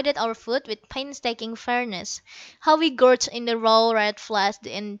divided our food with painstaking fairness. How we gorged in the raw red flesh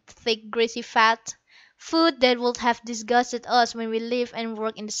and thick greasy fat. Food that would have disgusted us when we lived and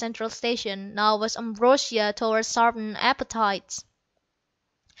worked in the central station now was ambrosia to our sharpened appetites.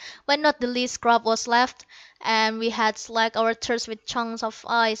 When not the least scrap was left, and we had slaked our thirst with chunks of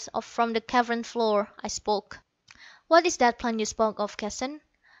ice off from the cavern floor, I spoke. "What is that plan you spoke of, Keston,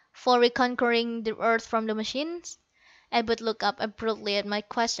 for reconquering the earth from the machines?" Abbott looked up abruptly at my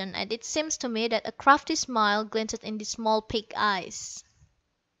question, and it seems to me that a crafty smile glinted in the small pig eyes.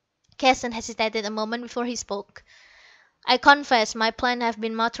 Keston hesitated a moment before he spoke. I confess my plans have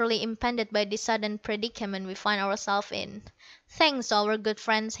been mortally impeded by this sudden predicament we find ourselves in. Thanks to our good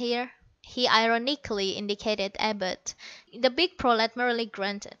friends here. He ironically indicated Abbott. The big prolat merely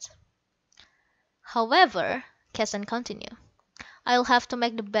grunted. However, Keston continued, I'll have to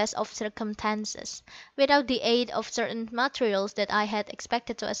make the best of circumstances, without the aid of certain materials that I had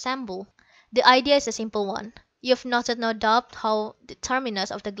expected to assemble. The idea is a simple one. You've noted no doubt how the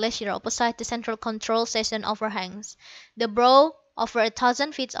terminus of the glacier opposite the central control station overhangs. The brow, over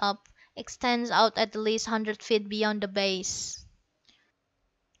 1,000 feet up, extends out at least 100 feet beyond the base.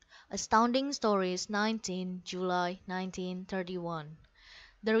 Astounding Stories, 19 July 1931.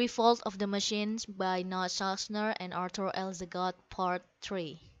 The Revolt of the Machines by Nat Schachner and L.Zagat, Part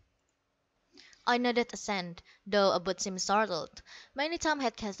 3. I nodded assent, though Abbott seemed startled. Many times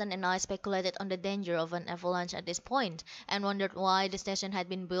had Keston and I speculated on the danger of an avalanche at this point, and wondered why the station had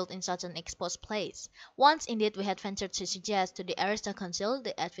been built in such an exposed place. Once, indeed, we had ventured to suggest to the Aristo Council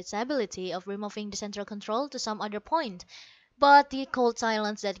the advisability of removing the central control to some other point, but the cold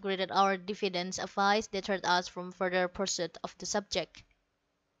silence that greeted our diffident advice deterred us from further pursuit of the subject.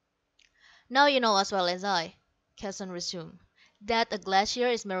 Now you know as well as I, Keston resumed, that a glacier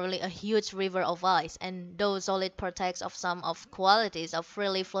is merely a huge river of ice, and though solid partakes of some of qualities of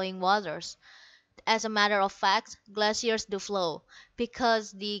freely flowing waters. As a matter of fact, glaciers do flow,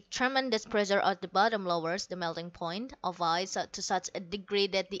 because the tremendous pressure at the bottom lowers the melting point of ice to such a degree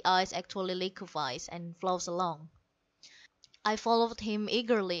that the ice actually liquefies and flows along. I followed him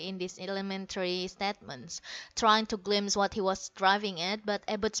eagerly in these elementary statements, trying to glimpse what he was driving at, but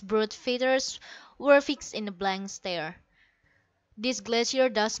Abbott's broad features were fixed in a blank stare. This glacier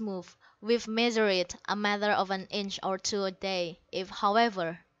does move. We've measured it, a matter of an inch or two a day. If,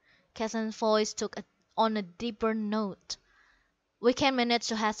 however, Keston's voice took on a deeper note, we can manage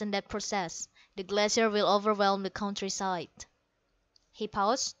to hasten that process, the glacier will overwhelm the countryside. He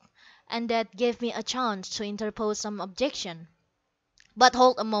paused, and that gave me a chance to interpose some objection. But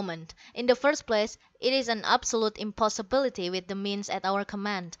hold a moment. In the first place, it is an absolute impossibility with the means at our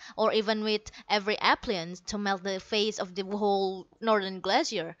command, or even with every appliance, to melt the face of the whole northern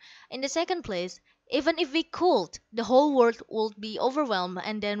glacier. In the second place, even if we could, the whole world would be overwhelmed,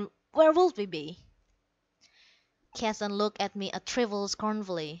 and then where would we be? Keston looked at me a trifle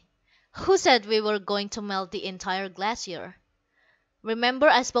scornfully. Who said we were going to melt the entire glacier? Remember,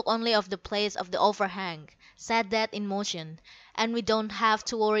 I spoke only of the place of the overhang. Set that in motion, and we don't have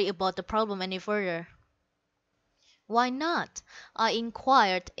to worry about the problem any further. Why not? I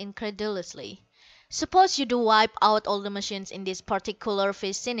inquired incredulously. Suppose you do wipe out all the machines in this particular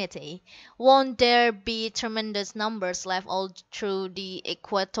vicinity, won't there be tremendous numbers left all through the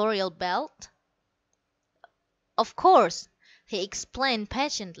equatorial belt? Of course, he explained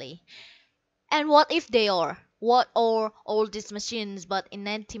patiently. And what if they are? What are all these machines but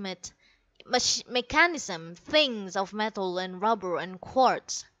inanimate mechanism, things of metal and rubber and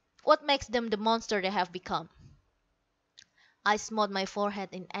quartz? What makes them the monster they have become? I smote my forehead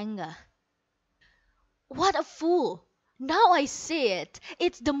in anger. What a fool! Now I see it.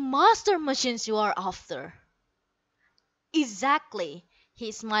 It's the master machines you are after. Exactly,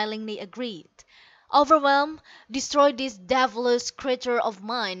 he smilingly agreed. Overwhelm, destroy this devilish creature of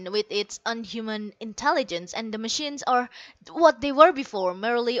mine with its unhuman intelligence, and the machines are what they were before,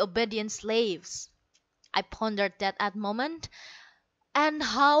 merely obedient slaves. I pondered that at moment. And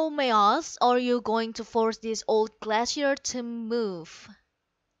how, may I ask, are you going to force this old glacier to move?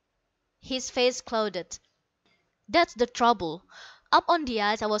 His face clouded. That's the trouble. Up on the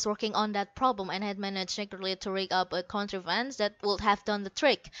ice I was working on that problem, and had managed secretly to rig up a contrivance that would have done the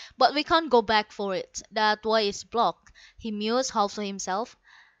trick. But we can't go back for it. That way is blocked. He mused half to himself.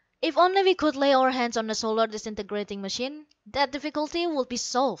 If only we could lay our hands on a solar disintegrating machine, that difficulty would be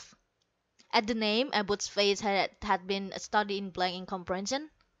solved. At the name, Abbott's face had been a study in blank incomprehension.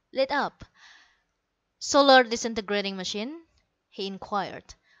 Lit up. Solar disintegrating machine? He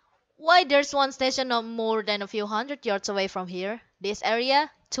inquired. Why, there's one station not more than a few hundred yards away from here. This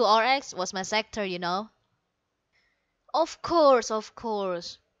area, 2RX, was my sector, you know. Of course,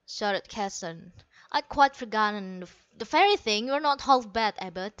 shouted Keston. I'd quite forgotten. The very thing. You're not half bad,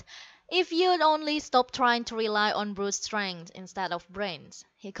 Abbott. If you'd only stop trying to rely on brute strength instead of brains,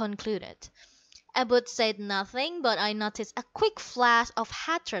 he concluded. Abbott said nothing, but I noticed a quick flash of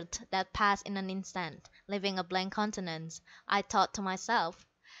hatred that passed in an instant, leaving a blank countenance. I thought to myself,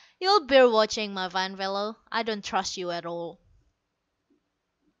 you'll bear watching, my fine fellow. I don't trust you at all.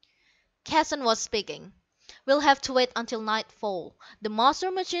 Keston was speaking. We'll have to wait until nightfall. The master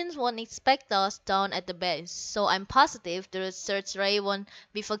machines won't expect us down at the base, so I'm positive the search ray won't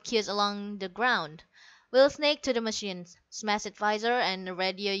be focused along the ground. We'll sneak to the machines, smash its visor and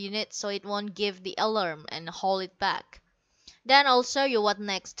radio unit so it won't give the alarm, and hold it back. Then I'll show you what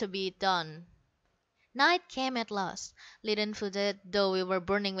next to be done. Night came at last, leaden-footed, though we were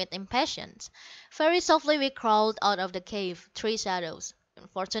burning with impatience. Very softly we crawled out of the cave, three shadows.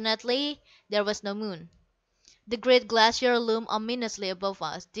 Unfortunately, there was no moon. The great glacier loomed ominously above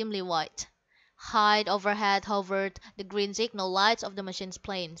us, dimly white. High overhead hovered the green signal lights of the machine's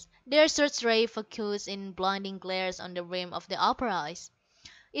planes, their search ray focused in blinding glares on the rim of the upper ice.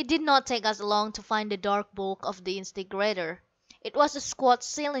 It did not take us long to find the dark bulk of the disintegrator. It was a squat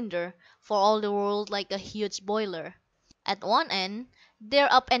cylinder, for all the world like a huge boiler. At one end, there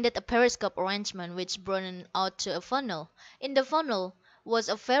upended a periscope arrangement which broadened out to a funnel. In the funnel was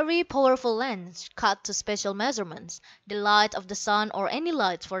a very powerful lens, cut to special measurements. The light of the sun, or any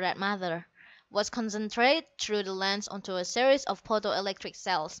light for that matter, was concentrated through the lens onto a series of photoelectric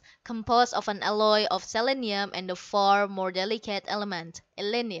cells, composed of an alloy of selenium and the far more delicate element,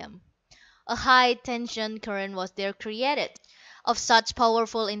 selenium. A high tension current was there created, of such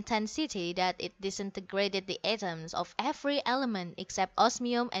powerful intensity that it disintegrated the atoms of every element except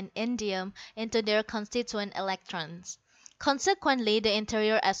osmium and indium into their constituent electrons. Consequently, the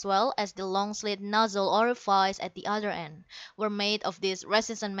interior as well as the long slit nozzle orifice at the other end were made of these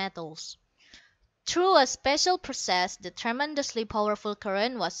resistant metals. Through a special process, the tremendously powerful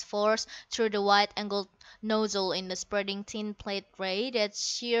current was forced through the wide-angled nozzle in the spreading thin plate ray that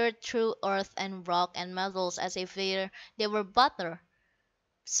sheared through earth and rock and metals as if they were butter.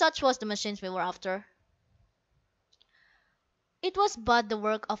 Such was the machines we were after. It was but the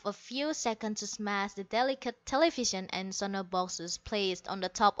work of a few seconds to smash the delicate television and sonar boxes placed on the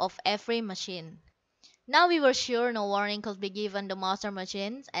top of every machine. Now we were sure no warning could be given the master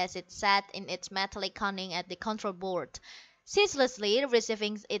machine as it sat in its metallic cunning at the control board, ceaselessly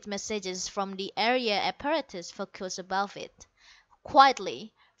receiving its messages from the area apparatus focused above it.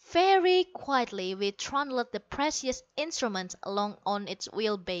 Quietly, very quietly, we trundled the precious instrument along on its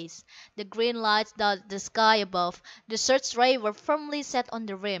wheel base. The green lights dotted the sky above. The search rays were firmly set on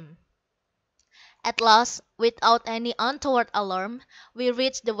the rim. At last, without any untoward alarm, we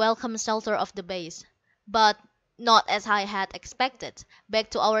reached the welcome shelter of the base. But not as I had expected, back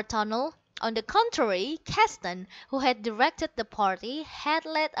to our tunnel. On the contrary, Keston, who had directed the party, had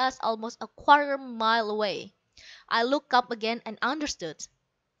led us almost a quarter-mile away. I looked up again and understood.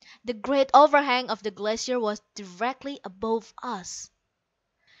 The great overhang of the glacier was directly above us.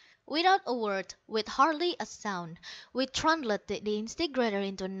 Without a word, with hardly a sound, we trundled the disintegrator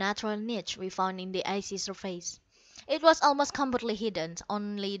into a natural niche we found in the icy surface. It was almost completely hidden,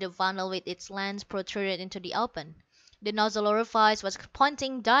 only the funnel with its lens protruded into the open. The nozzle orifice was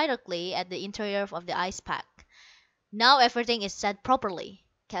pointing directly at the interior of the ice pack. "Now everything is set properly,"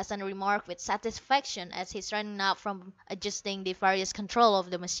 Keston remarked with satisfaction as he straightened up from adjusting the various controls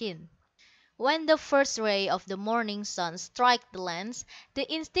of the machine. "When the first ray of the morning sun strikes the lens, the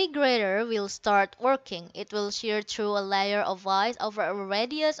disintegrator will start working. It will shear through a layer of ice over a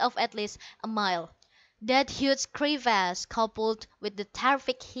radius of at least a mile. That huge crevasse, coupled with the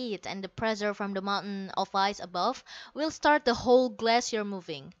terrific heat and the pressure from the mountain of ice above, will start the whole glacier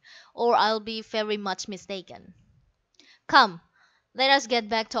moving, or I'll be very much mistaken. Come, let us get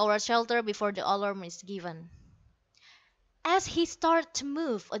back to our shelter before the alarm is given." As he started to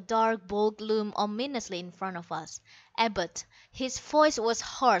move, a dark bulk loomed ominously in front of us. Abbott, his voice was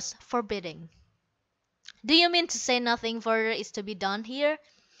harsh, forbidding. "Do you mean to say nothing further is to be done here?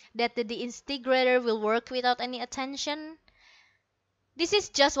 That the disintegrator will work without any attention?" "This is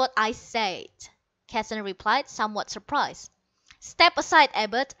just what I said," Keston replied, somewhat surprised. "Step aside,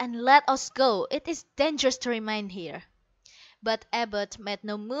 Abbott, and let us go. It is dangerous to remain here." But Abbott made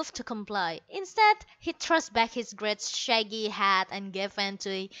no move to comply. Instead, he thrust back his great shaggy head and gave vent to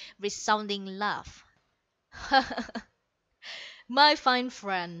a resounding laugh. "My fine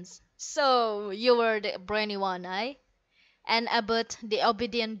friends, so you were the brainy one, eh? And Abbott, the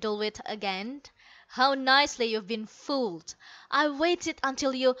obedient Dulwich again. How nicely you've been fooled! I waited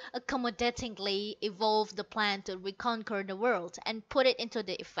until you accommodatingly evolved the plan to reconquer the world, and put it into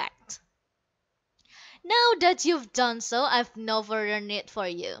the effect. Now that you've done so, I've no further need for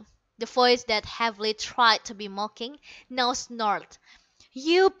you." The voice that heavily tried to be mocking now snarled.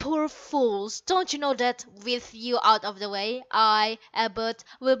 "You poor fools, don't you know that, with you out of the way, I, Abbott,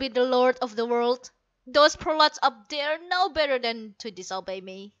 will be the lord of the world? Those prolats up there know better than to disobey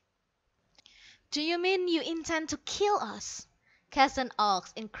me." "Do you mean you intend to kill us?" Keston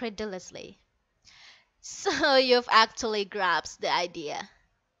asked incredulously. So you've actually grasped the idea,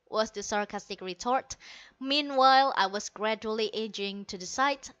 was the sarcastic retort. Meanwhile, I was gradually edging to the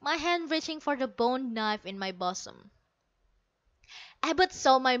side, my hand reaching for the bone knife in my bosom. Abbott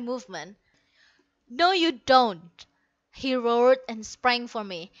saw my movement. "No, you don't!" he roared and sprang for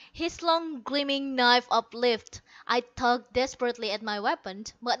me, his long gleaming knife uplifted. I tugged desperately at my weapon,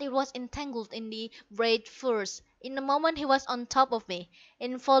 but it was entangled in the braid furs. In a moment he was on top of me.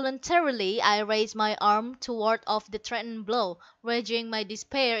 Involuntarily I raised my arm to ward off the threatened blow, raging my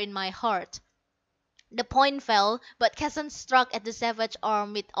despair in my heart. The point fell, but Keston struck at the savage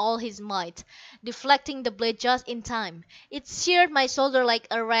arm with all his might, deflecting the blade just in time. It seared my shoulder like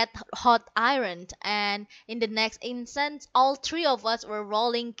a red-hot iron, and in the next instant all three of us were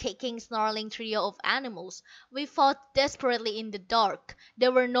rolling, kicking, snarling trio of animals. We fought desperately in the dark.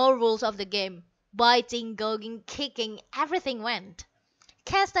 There were no rules of the game. Biting, gouging, kicking, everything went.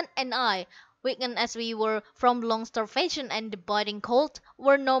 Keston and I, weakened as we were from long starvation and the biting cold,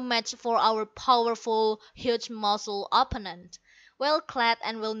 were no match for our powerful, huge-muscled opponent, well clad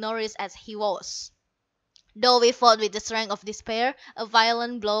and well nourished as he was. Though we fought with the strength of despair, a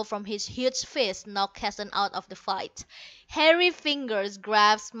violent blow from his huge fist knocked Keston out of the fight. Hairy fingers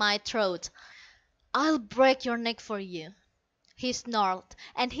grasped my throat. "I'll break your neck for you," he snarled,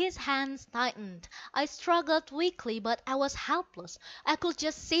 and his hands tightened. I struggled weakly, but I was helpless. I could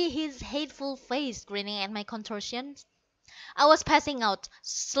just see his hateful face grinning at my contortions. I was passing out,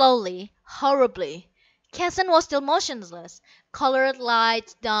 slowly, horribly. Keston was still motionless. Colored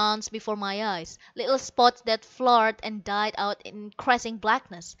lights danced before my eyes, little spots that flared and died out in crashing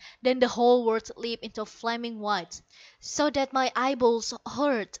blackness. Then the whole world leaped into flaming white, so that my eyeballs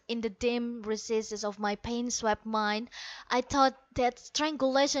hurt. In the dim recesses of my pain-swept mind, I thought that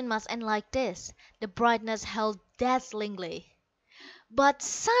strangulation must end like this. The brightness held dazzlingly. But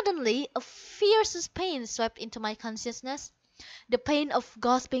suddenly a fierce pain swept into my consciousness. The pain of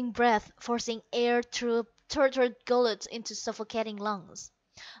gasping breath, forcing air through tortured gullet into suffocating lungs.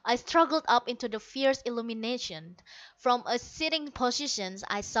 I struggled up into the fierce illumination. From a sitting position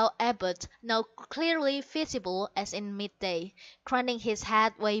I saw Abbott, now clearly visible as in midday, craning his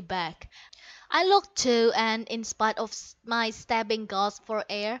head way back. I looked too, and in spite of my stabbing gasp for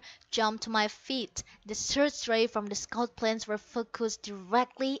air, jumped to my feet. The search rays from the scout planes were focused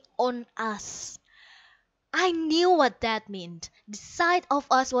directly on us. I knew what that meant. The sight of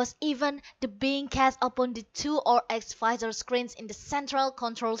us was even the being cast upon the two or X visor screens in the central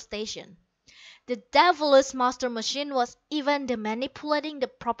control station. The devilish master machine was even manipulating the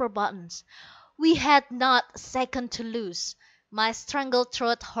proper buttons. We had not a second to lose. My strangled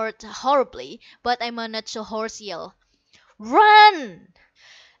throat hurt horribly, but I managed a hoarse yell. "Run!"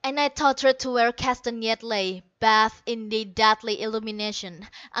 And I tottered to where Keston yet lay, bathed in the deadly illumination,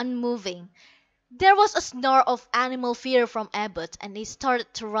 unmoving. There was a snarl of animal fear from Abbott, and he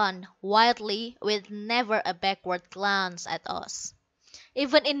started to run, wildly, with never a backward glance at us.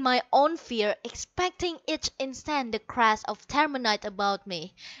 Even in my own fear, expecting each instant the crash of terminite about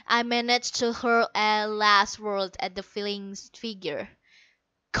me, I managed to hurl a last word at the fleeing figure.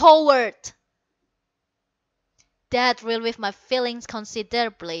 "Coward!" That relieved my feelings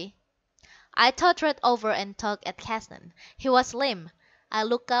considerably. I tottered over and tugged at Keston. He was limp. I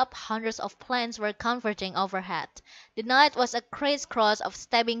looked up. Hundreds of planes were converging overhead. The night was a criss-cross of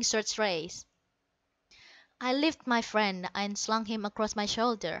stabbing search rays. I lifted my friend and slung him across my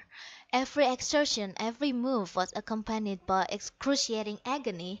shoulder. Every exertion, every move was accompanied by excruciating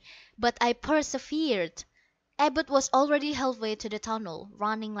agony, but I persevered. Abbott was already halfway to the tunnel,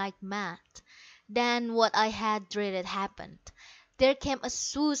 running like mad. Then what I had dreaded happened. There came a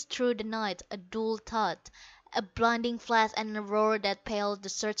swoosh through the night, a dull thud, a blinding flash and a roar that paled the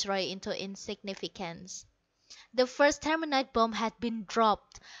search ray into insignificance. The first terminite bomb had been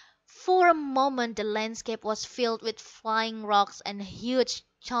dropped. For a moment the landscape was filled with flying rocks and huge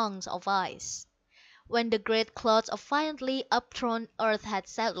chunks of ice. When the great clouds of violently upthrown earth had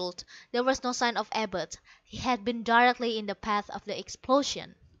settled, there was no sign of Abbott. He had been directly in the path of the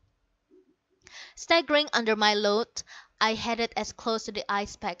explosion. Staggering under my load, I headed as close to the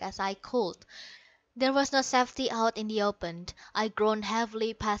ice pack as I could. There was no safety out in the open. I groaned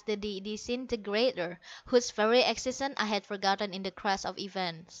heavily past the disintegrator, whose very existence I had forgotten in the crash of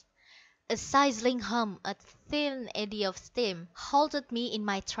events. A sizzling hum, a thin eddy of steam, halted me in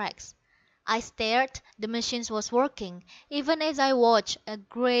my tracks. I stared. The machine was working. Even as I watched, a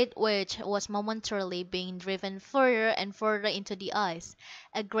great wedge was momentarily being driven further and further into the ice.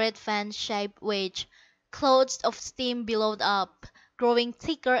 A great fan-shaped wedge. Clouds of steam billowed up, growing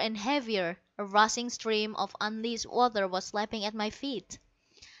thicker and heavier. A rushing stream of unleashed water was lapping at my feet.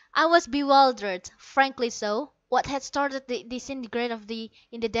 I was bewildered, frankly so. What had started the disintegration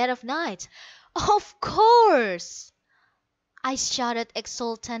in the dead of night? Of course! I shouted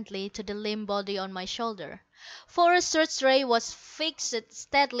exultantly to the limp body on my shoulder. For a search ray was fixed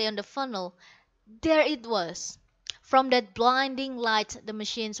steadily on the funnel. There it was. From that blinding light the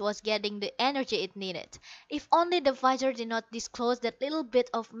machine was getting the energy it needed. If only the visor did not disclose that little bit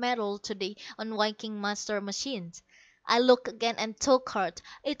of metal to the unwinking master machine. I looked again and took heart.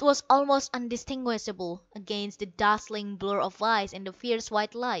 It was almost undistinguishable against the dazzling blur of lights in the fierce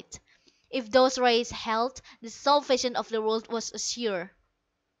white light. If those rays held, the salvation of the world was assured.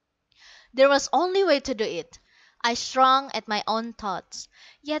 There was only way to do it. I shrunk at my own thoughts.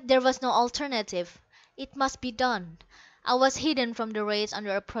 Yet there was no alternative. It must be done. I was hidden from the rays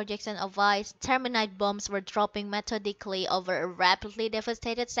under a projection of ice. Terminite bombs were dropping methodically over a rapidly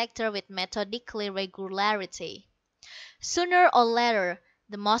devastated sector with methodical regularity. Sooner or later,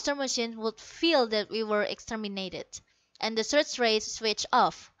 the master machine would feel that we were exterminated, and the search rays switch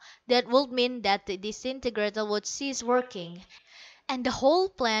off. That would mean that the disintegrator would cease working, and the whole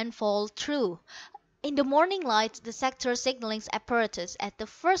plan fall through. In the morning light, the sector signaling apparatus, at the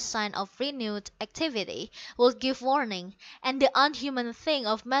first sign of renewed activity, would give warning, and the unhuman thing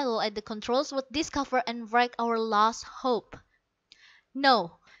of metal at the controls would discover and wreck our last hope.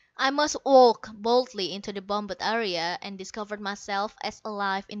 No, I must walk boldly into the bombed area and discover myself as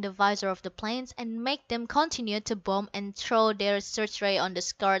alive in the visor of the planes and make them continue to bomb and throw their search ray on the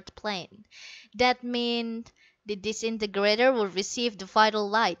scarred plane. That meant the disintegrator would receive the vital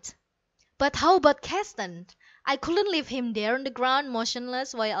light. But how about Keston? I couldn't leave him there on the ground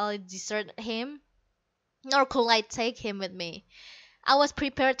motionless while I deserted him. Nor could I take him with me. I was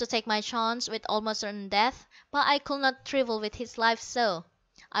prepared to take my chance with almost certain death, but I could not trifle with his life so.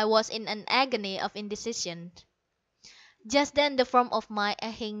 I was in an agony of indecision. Just then the form of my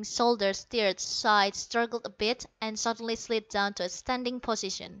aching shoulder stirred, sighed, struggled a bit, and suddenly slid down to a standing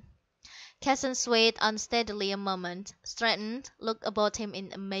position. Keston swayed unsteadily a moment, straightened, looked about him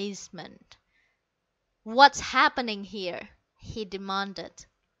in amazement. "What's happening here?" he demanded.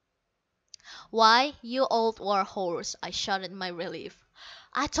 "Why, you old war horse," I shouted in my relief.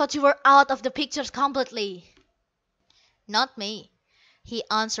 "I thought you were out of the picture completely." "Not me," he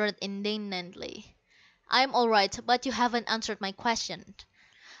answered indignantly. "I'm all right, but you haven't answered my question."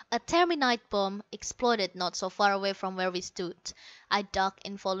 A terminite bomb exploded not so far away from where we stood. I ducked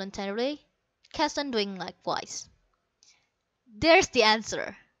involuntarily, Keston doing likewise. "There's the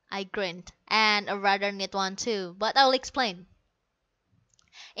answer," I grinned, "and a rather neat one too, but I'll explain."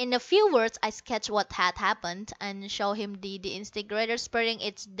 In a few words I sketched what had happened, and showed him the disintegrator spreading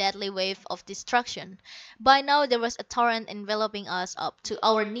its deadly wave of destruction. By now there was a torrent enveloping us up to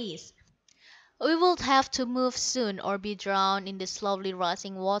our knees. We would have to move soon or be drowned in the slowly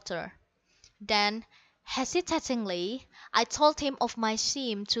rushing water. Then, hesitatingly, I told him of my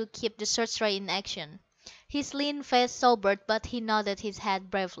scheme to keep the search ray in action. His lean face sobered, but he nodded his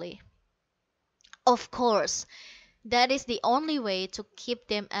head bravely. "Of course. That is the only way to keep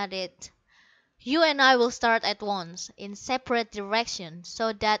them at it. You and I will start at once, in separate directions,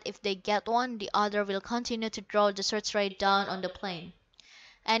 so that if they get one, the other will continue to draw the search ray down on the plane,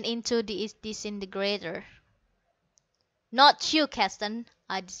 and into the disintegrator." "Not you, Keston,"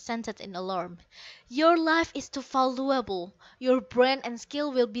 I dissented in alarm. "Your life is too valuable. Your brain and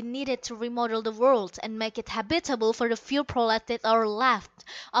skill will be needed to remodel the world, and make it habitable for the few prolat that are left,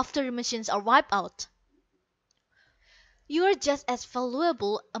 after the machines are wiped out." "You're just as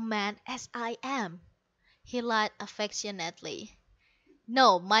valuable a man as I am," he lied affectionately.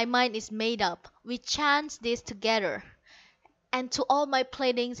 "No, my mind is made up. We chance this together." And to all my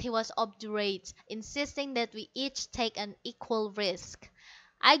pleadings he was obdurate, insisting that we each take an equal risk.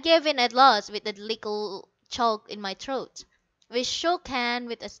 I gave in at last with a little choke in my throat. We shook hands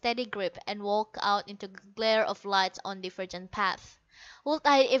with a steady grip, and walked out into the glare of lights on divergent paths. Would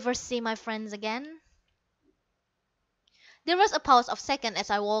I ever see my friends again? There was a pause of seconds as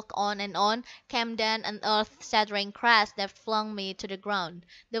I walked on, and on came then an earth-shattering crash that flung me to the ground.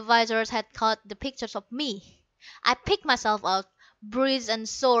 The visors had caught the pictures of me. I picked myself up, bruised and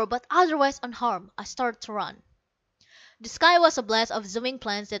sore, but otherwise unharmed. I started to run. The sky was a blaze of zooming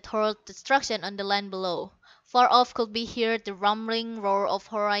planes that hurled destruction on the land below. Far off could be heard the rumbling roar of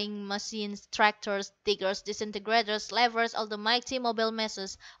hurrying machines, tractors, diggers, disintegrators, levers, all the mighty mobile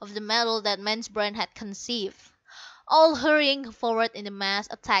masses of the metal that man's brain had conceived, all hurrying forward in the mass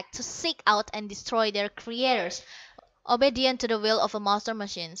attack to seek out and destroy their creators, obedient to the will of a master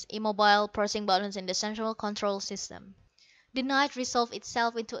machine, immobile, pressing buttons in the central control system. The night resolved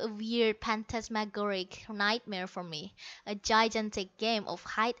itself into a weird phantasmagoric nightmare for me, a gigantic game of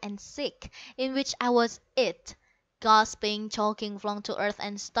hide and seek, in which I was it, gasping, choking, flung to earth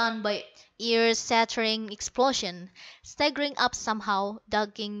and stunned by ear-shattering explosion, staggering up somehow,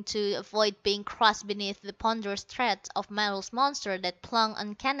 ducking to avoid being crushed beneath the ponderous threat of metal monster that clung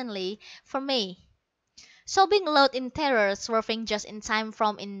uncannily for me. Sobbing aloud in terror, swerving just in time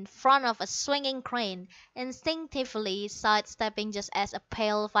from in front of a swinging crane, instinctively side-stepping just as a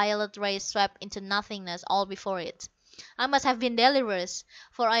pale violet ray swept into nothingness all before it. I must have been delirious,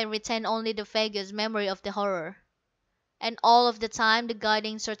 for I retain only the vaguest memory of the horror. And all of the time the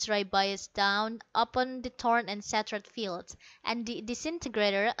guiding searchlight biased down upon the torn and shattered field, and the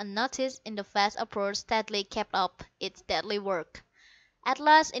disintegrator, unnoticed in the vast uproar, steadily kept up its deadly work. At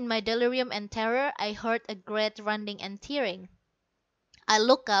last, in my delirium and terror, I heard a great rending and tearing. I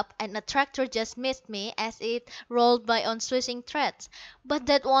looked up, and a tractor just missed me as it rolled by on swishing threads. But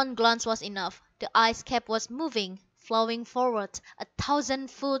that one glance was enough. The ice cap was moving, flowing forward,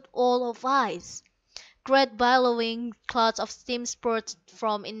 1,000-foot wall of ice. Great billowing clouds of steam spurted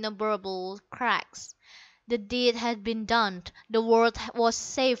from innumerable cracks. The deed had been done. The world was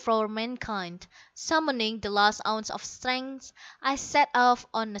safe for mankind. Summoning the last ounce of strength, I set off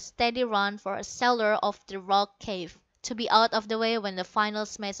on a steady run for a cellar of the rock cave, to be out of the way when the final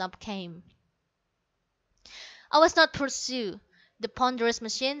smash-up came. I was not pursued. The ponderous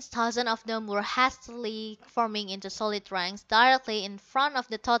machines, thousands of them, were hastily forming into solid ranks directly in front of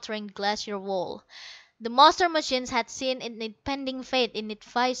the tottering glacier wall. The master machines had seen its impending fate in its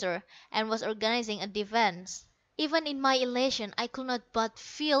visor, and was organizing a defense. Even in my elation, I could not but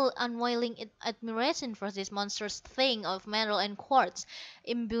feel unwilling admiration for this monstrous thing of metal and quartz,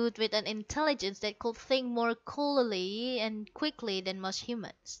 imbued with an intelligence that could think more coolly and quickly than most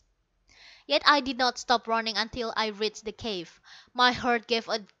humans. Yet I did not stop running until I reached the cave. My heart gave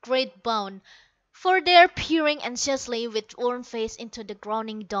a great bound. For there, peering anxiously with worn face into the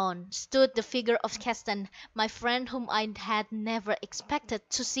growing dawn, stood the figure of Keston, my friend whom I had never expected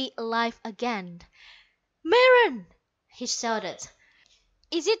to see alive again. "Maren!" he shouted.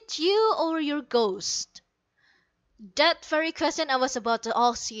 "Is it you or your ghost?" "That very question I was about to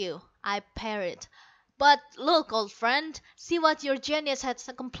ask you," I parried. "But look, old friend, see what your genius has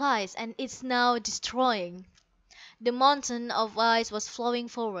accomplished and is now destroying." The mountain of ice was flowing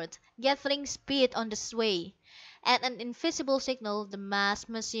forward, gathering speed on the sway. At an invisible signal, the massed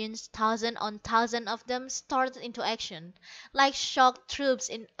machines, thousand on thousand of them, started into action. Like shocked troops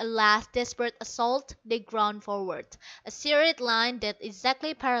in a last desperate assault, they ground forward, a serried line that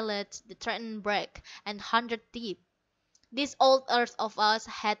exactly paralleled the threatened break, and 100 deep. This old earth of us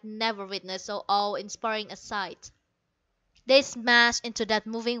had never witnessed so awe-inspiring a sight. They smashed into that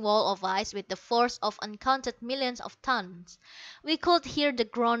moving wall of ice with the force of uncounted millions of tons. We could hear the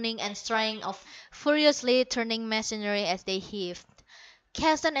groaning and straining of furiously turning machinery as they heaved.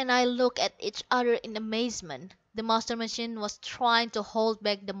 Keston and I looked at each other in amazement. The master machine was trying to hold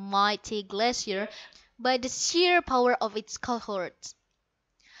back the mighty glacier by the sheer power of its cohorts.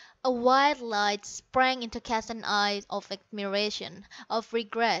 A wild light sprang into Keston's eyes of admiration, of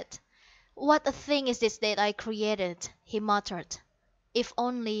regret. "What a thing is this that I created," he muttered. "If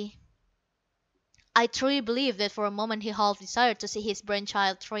only—" I truly believe that for a moment he half desired to see his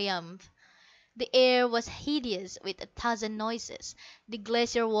brainchild triumph. The air was hideous with 1,000 noises. The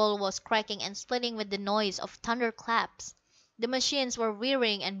glacier wall was cracking and splitting with the noise of thunderclaps. The machines were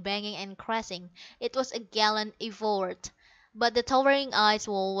whirring and banging and crashing. It was a gallant effort. But the towering ice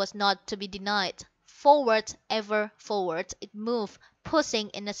wall was not to be denied. Forward, ever forward, it moved,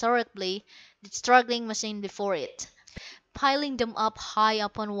 pushing inexorably the struggling machine before it, piling them up high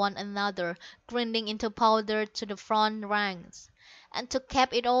upon one another, grinding into powder to the front ranks. And to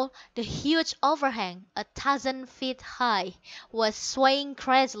cap it all, the huge overhang, 1,000 feet high, was swaying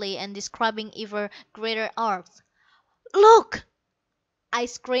crazily and describing ever greater arcs. "Look!" I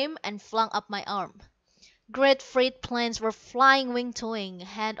screamed and flung up my arm. Great freight planes were flying wing to wing,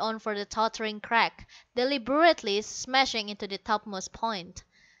 head on for the tottering crack, deliberately smashing into the topmost point.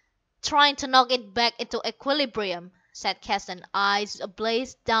 "Trying to knock it back into equilibrium," said Keston, eyes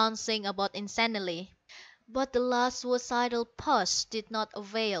ablaze, dancing about insanely. But the last suicidal push did not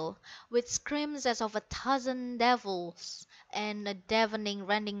avail. With screams as of 1,000 devils, and a deafening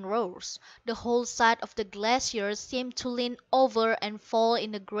rending roars, the whole side of the glacier seemed to lean over and fall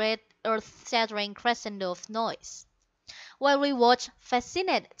in a great earth-shattering crescendo of noise. While we watched,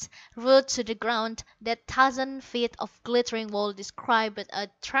 fascinated, rooted to the ground, that 1,000 feet of glittering wall described a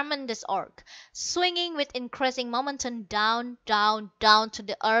tremendous arc, swinging with increasing momentum down, down, down to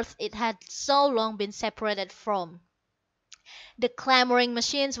the earth it had so long been separated from. The clamoring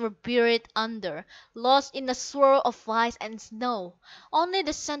machines were buried under, lost in a swirl of ice and snow. Only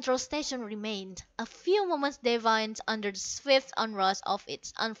the central station remained, a few moments defiant under the swift onrush of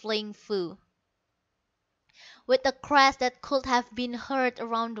its unfleeing foe. With a crash that could have been heard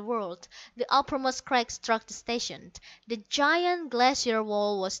around the world, the uppermost crack struck the station. The giant glacier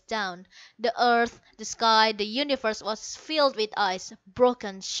wall was down. The earth, the sky, the universe was filled with ice,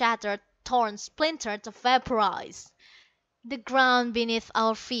 broken, shattered, torn, splintered, vaporized. The ground beneath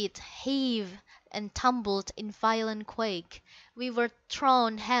our feet heaved and tumbled in violent quake. We were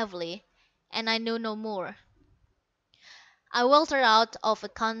thrown heavily, and I knew no more. I weltered out of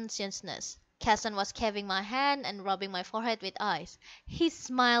consciousness. Keston was caving my hand and rubbing my forehead with ice. He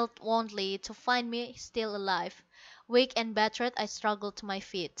smiled wanly to find me still alive. Weak and battered, I struggled to my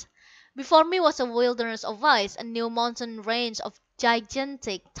feet. Before me was a wilderness of ice, a new mountain range of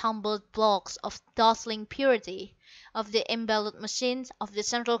gigantic tumbled blocks of dazzling purity. Of the embattled machines, of the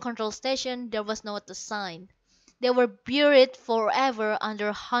central control station, there was not a sign. They were buried forever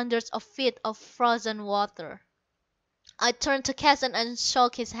under hundreds of feet of frozen water. I turned to Keston and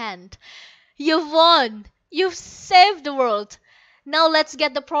shook his hand. "You've won! You've saved the world! Now let's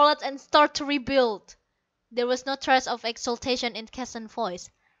get the prolats and start to rebuild!" There was no trace of exultation in Keston's voice.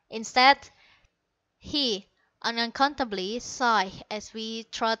 Instead, he unaccountably sighed as we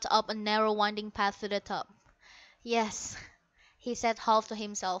trod up a narrow winding path to the top. "Yes," he said half to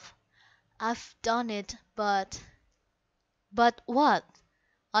himself, "I've done it, but—" "But what?"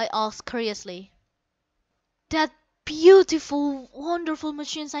 I asked curiously. "That beautiful, wonderful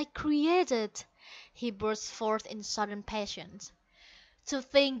machines I created!" he burst forth in sudden passion. "To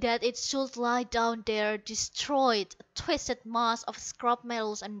think that it should lie down there destroyed, a twisted mass of scrap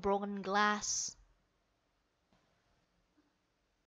metals and broken glass.